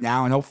to right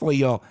now, and hopefully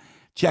you'll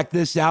check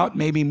this out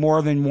maybe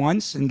more than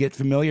once and get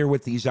familiar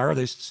with these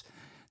artists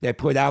that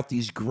put out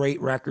these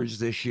great records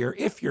this year,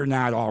 if you're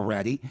not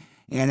already.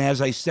 And as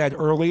I said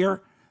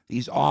earlier,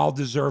 these all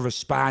deserve a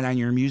spot on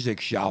your music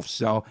shelf.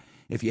 So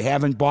if you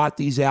haven't bought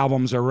these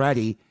albums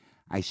already,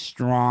 I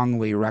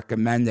strongly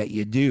recommend that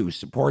you do.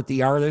 Support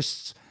the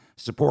artists,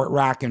 support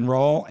rock and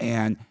roll,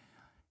 and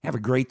have a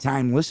great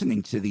time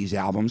listening to these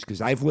albums,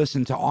 because I've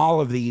listened to all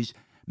of these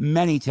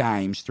many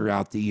times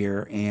throughout the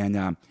year,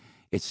 and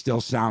it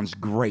still sounds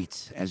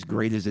great as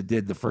it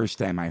did the first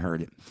time I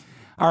heard it.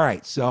 All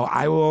right, so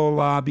I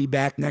will be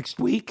back next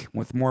week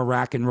with more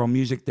rock and roll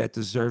music that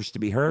deserves to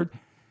be heard.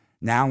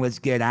 Now let's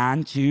get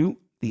on to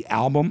the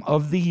album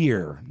of the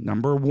year,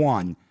 number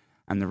 1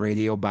 on the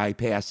Radio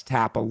Bypass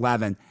Top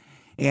 11.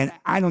 And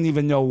I don't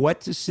even know what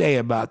to say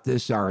about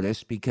this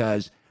artist,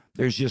 because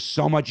there's just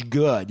so much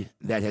good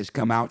that has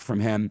come out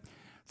from him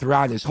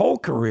throughout his whole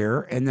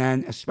career, and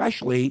then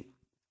especially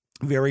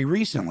very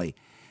recently.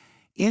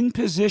 In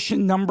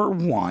position number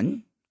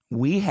 1,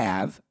 we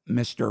have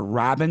Mr.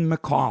 Robin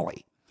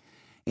McAuley.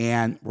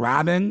 And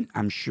Robin,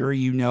 I'm sure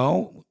you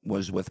know,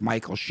 was with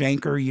Michael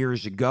Schenker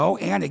years ago,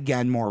 and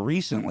again more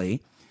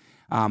recently,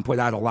 put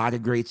out a lot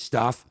of great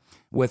stuff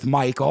with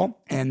Michael,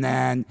 and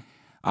then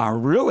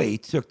really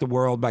took the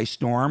world by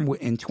storm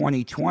in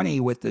 2020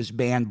 with this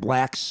band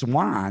Black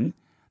Swan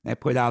that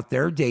put out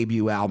their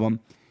debut album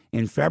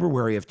in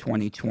February of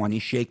 2020,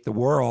 Shake the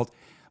World,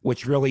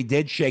 which really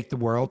did shake the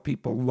world.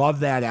 People love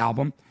that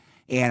album,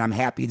 and I'm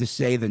happy to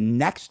say the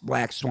next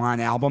Black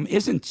Swan album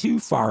isn't too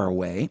far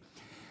away.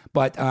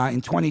 But in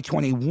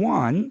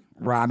 2021,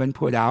 Robin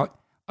put out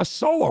a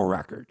solo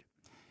record,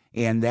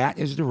 and that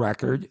is the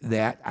record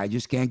that I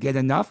just can't get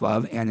enough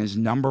of, and is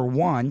number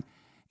 1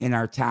 in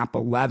our top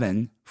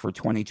 11 for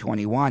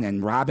 2021.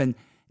 And Robin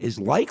is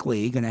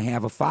likely going to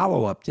have a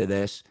follow-up to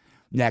this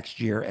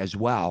next year as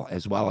well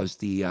as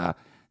the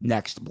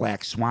next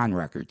Black Swan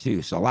record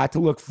too. So a lot to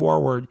look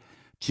forward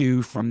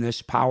to from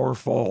this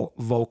powerful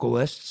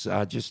vocalist,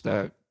 just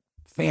a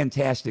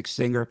fantastic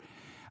singer.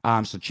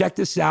 So check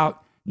this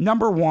out.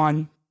 Number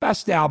 1,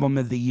 best album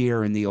of the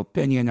year in the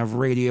opinion of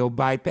Radio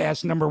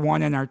Bypass. Number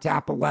 1 in our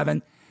top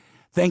 11.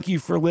 Thank you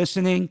for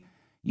listening.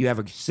 You have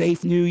a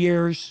safe New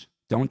Year's.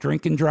 Don't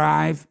drink and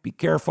drive. Be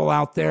careful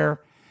out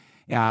there,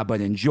 but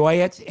enjoy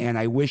it. And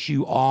I wish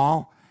you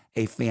all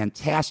a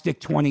fantastic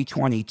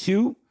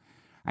 2022.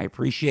 I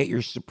appreciate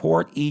your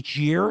support each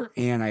year,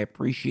 and I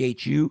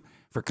appreciate you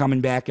for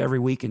coming back every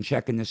week and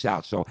checking this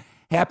out. So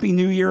Happy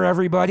New Year,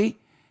 everybody.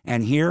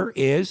 And here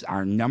is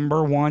our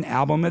number 1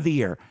 album of the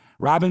year.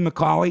 Robin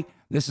McAuley,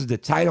 this is the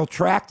title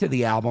track to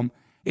the album.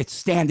 It's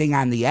Standing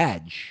on the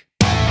Edge.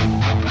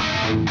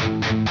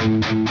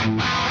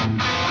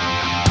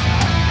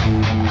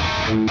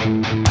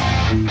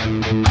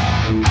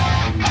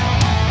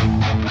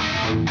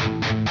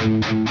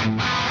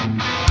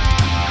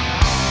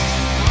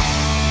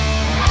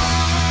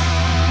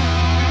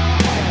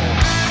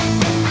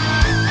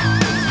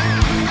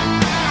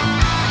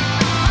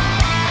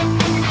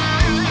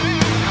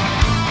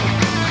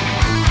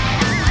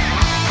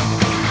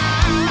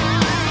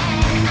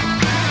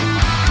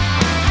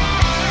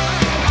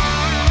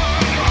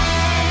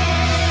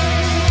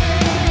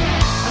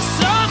 I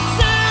saw a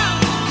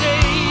sound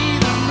today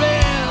that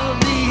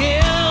read the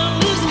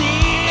end is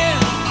near.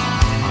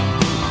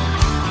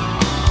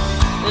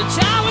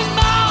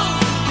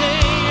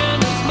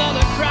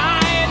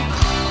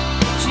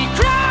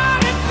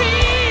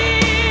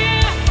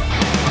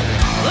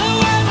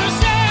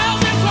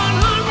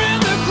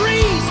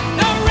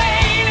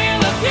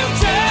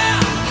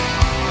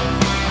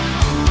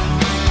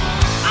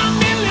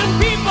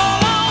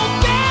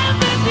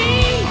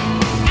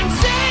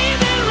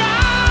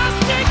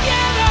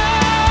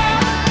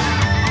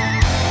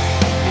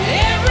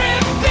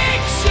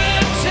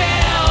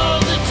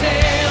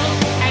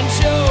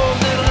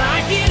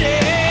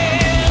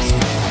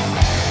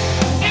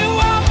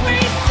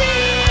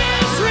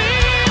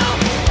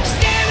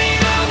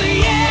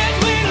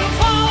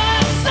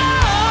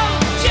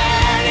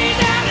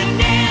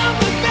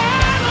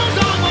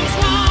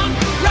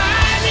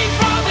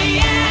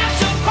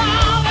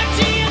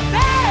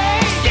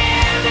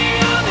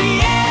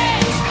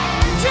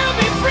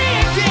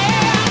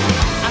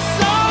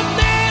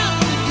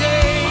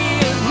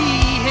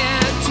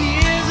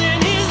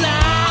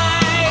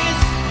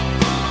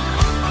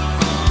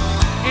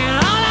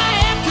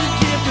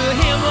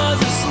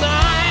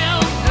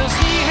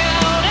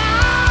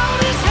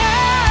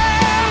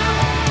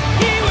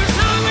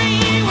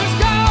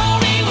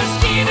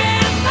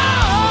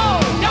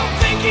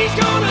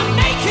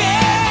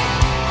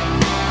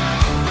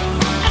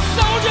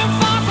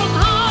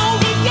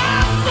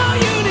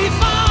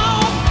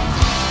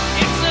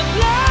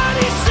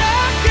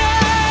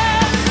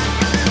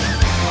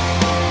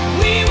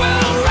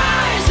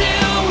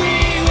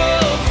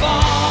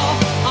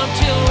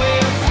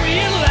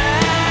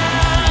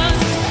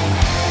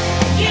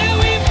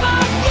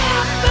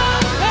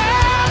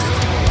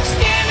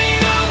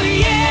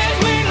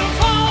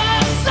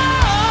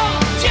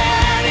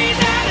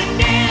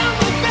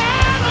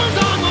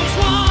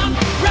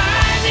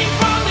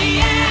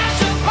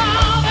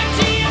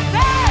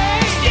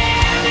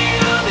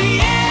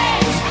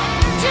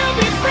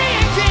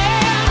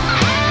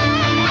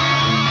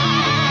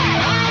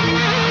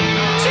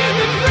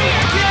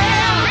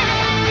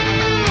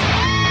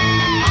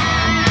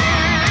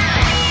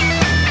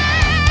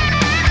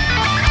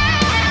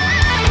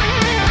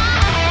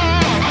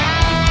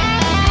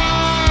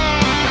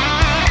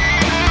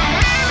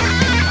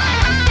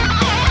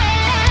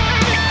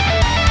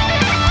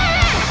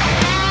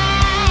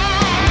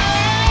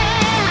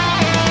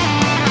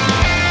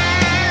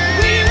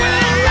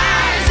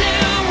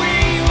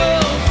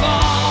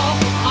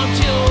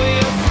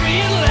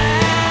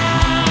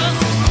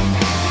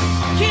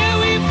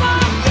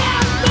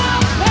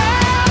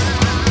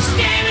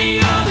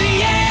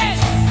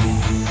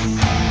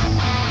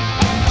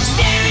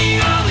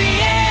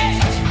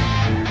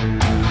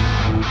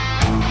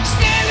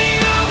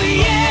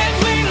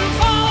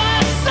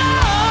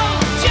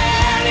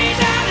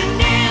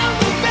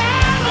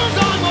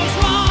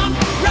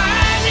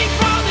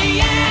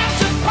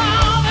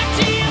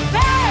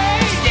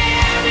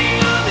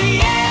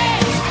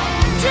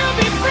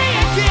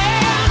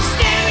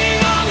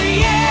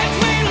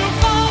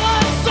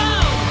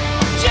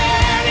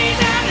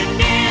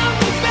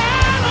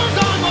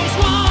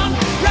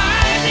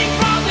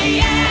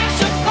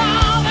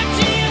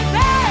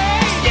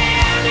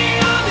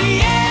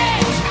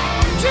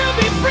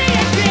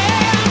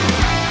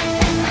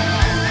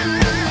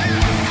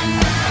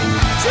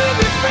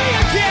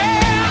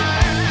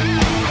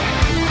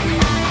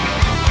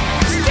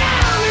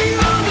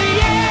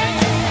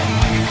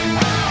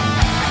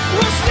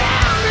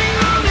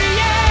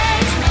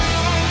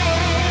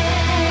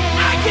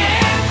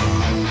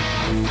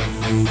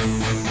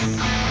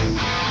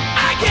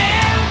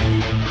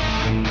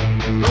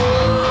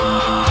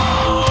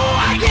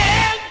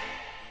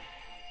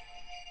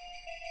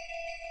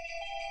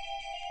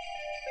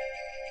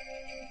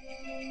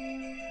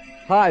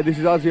 Hi, this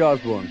is Ozzy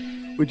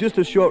Osbourne with just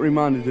a short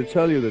reminder to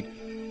tell you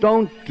that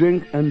don't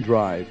drink and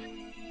drive.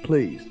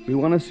 Please, we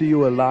want to see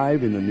you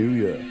alive in the new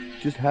year.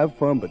 Just have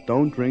fun, but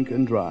don't drink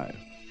and drive.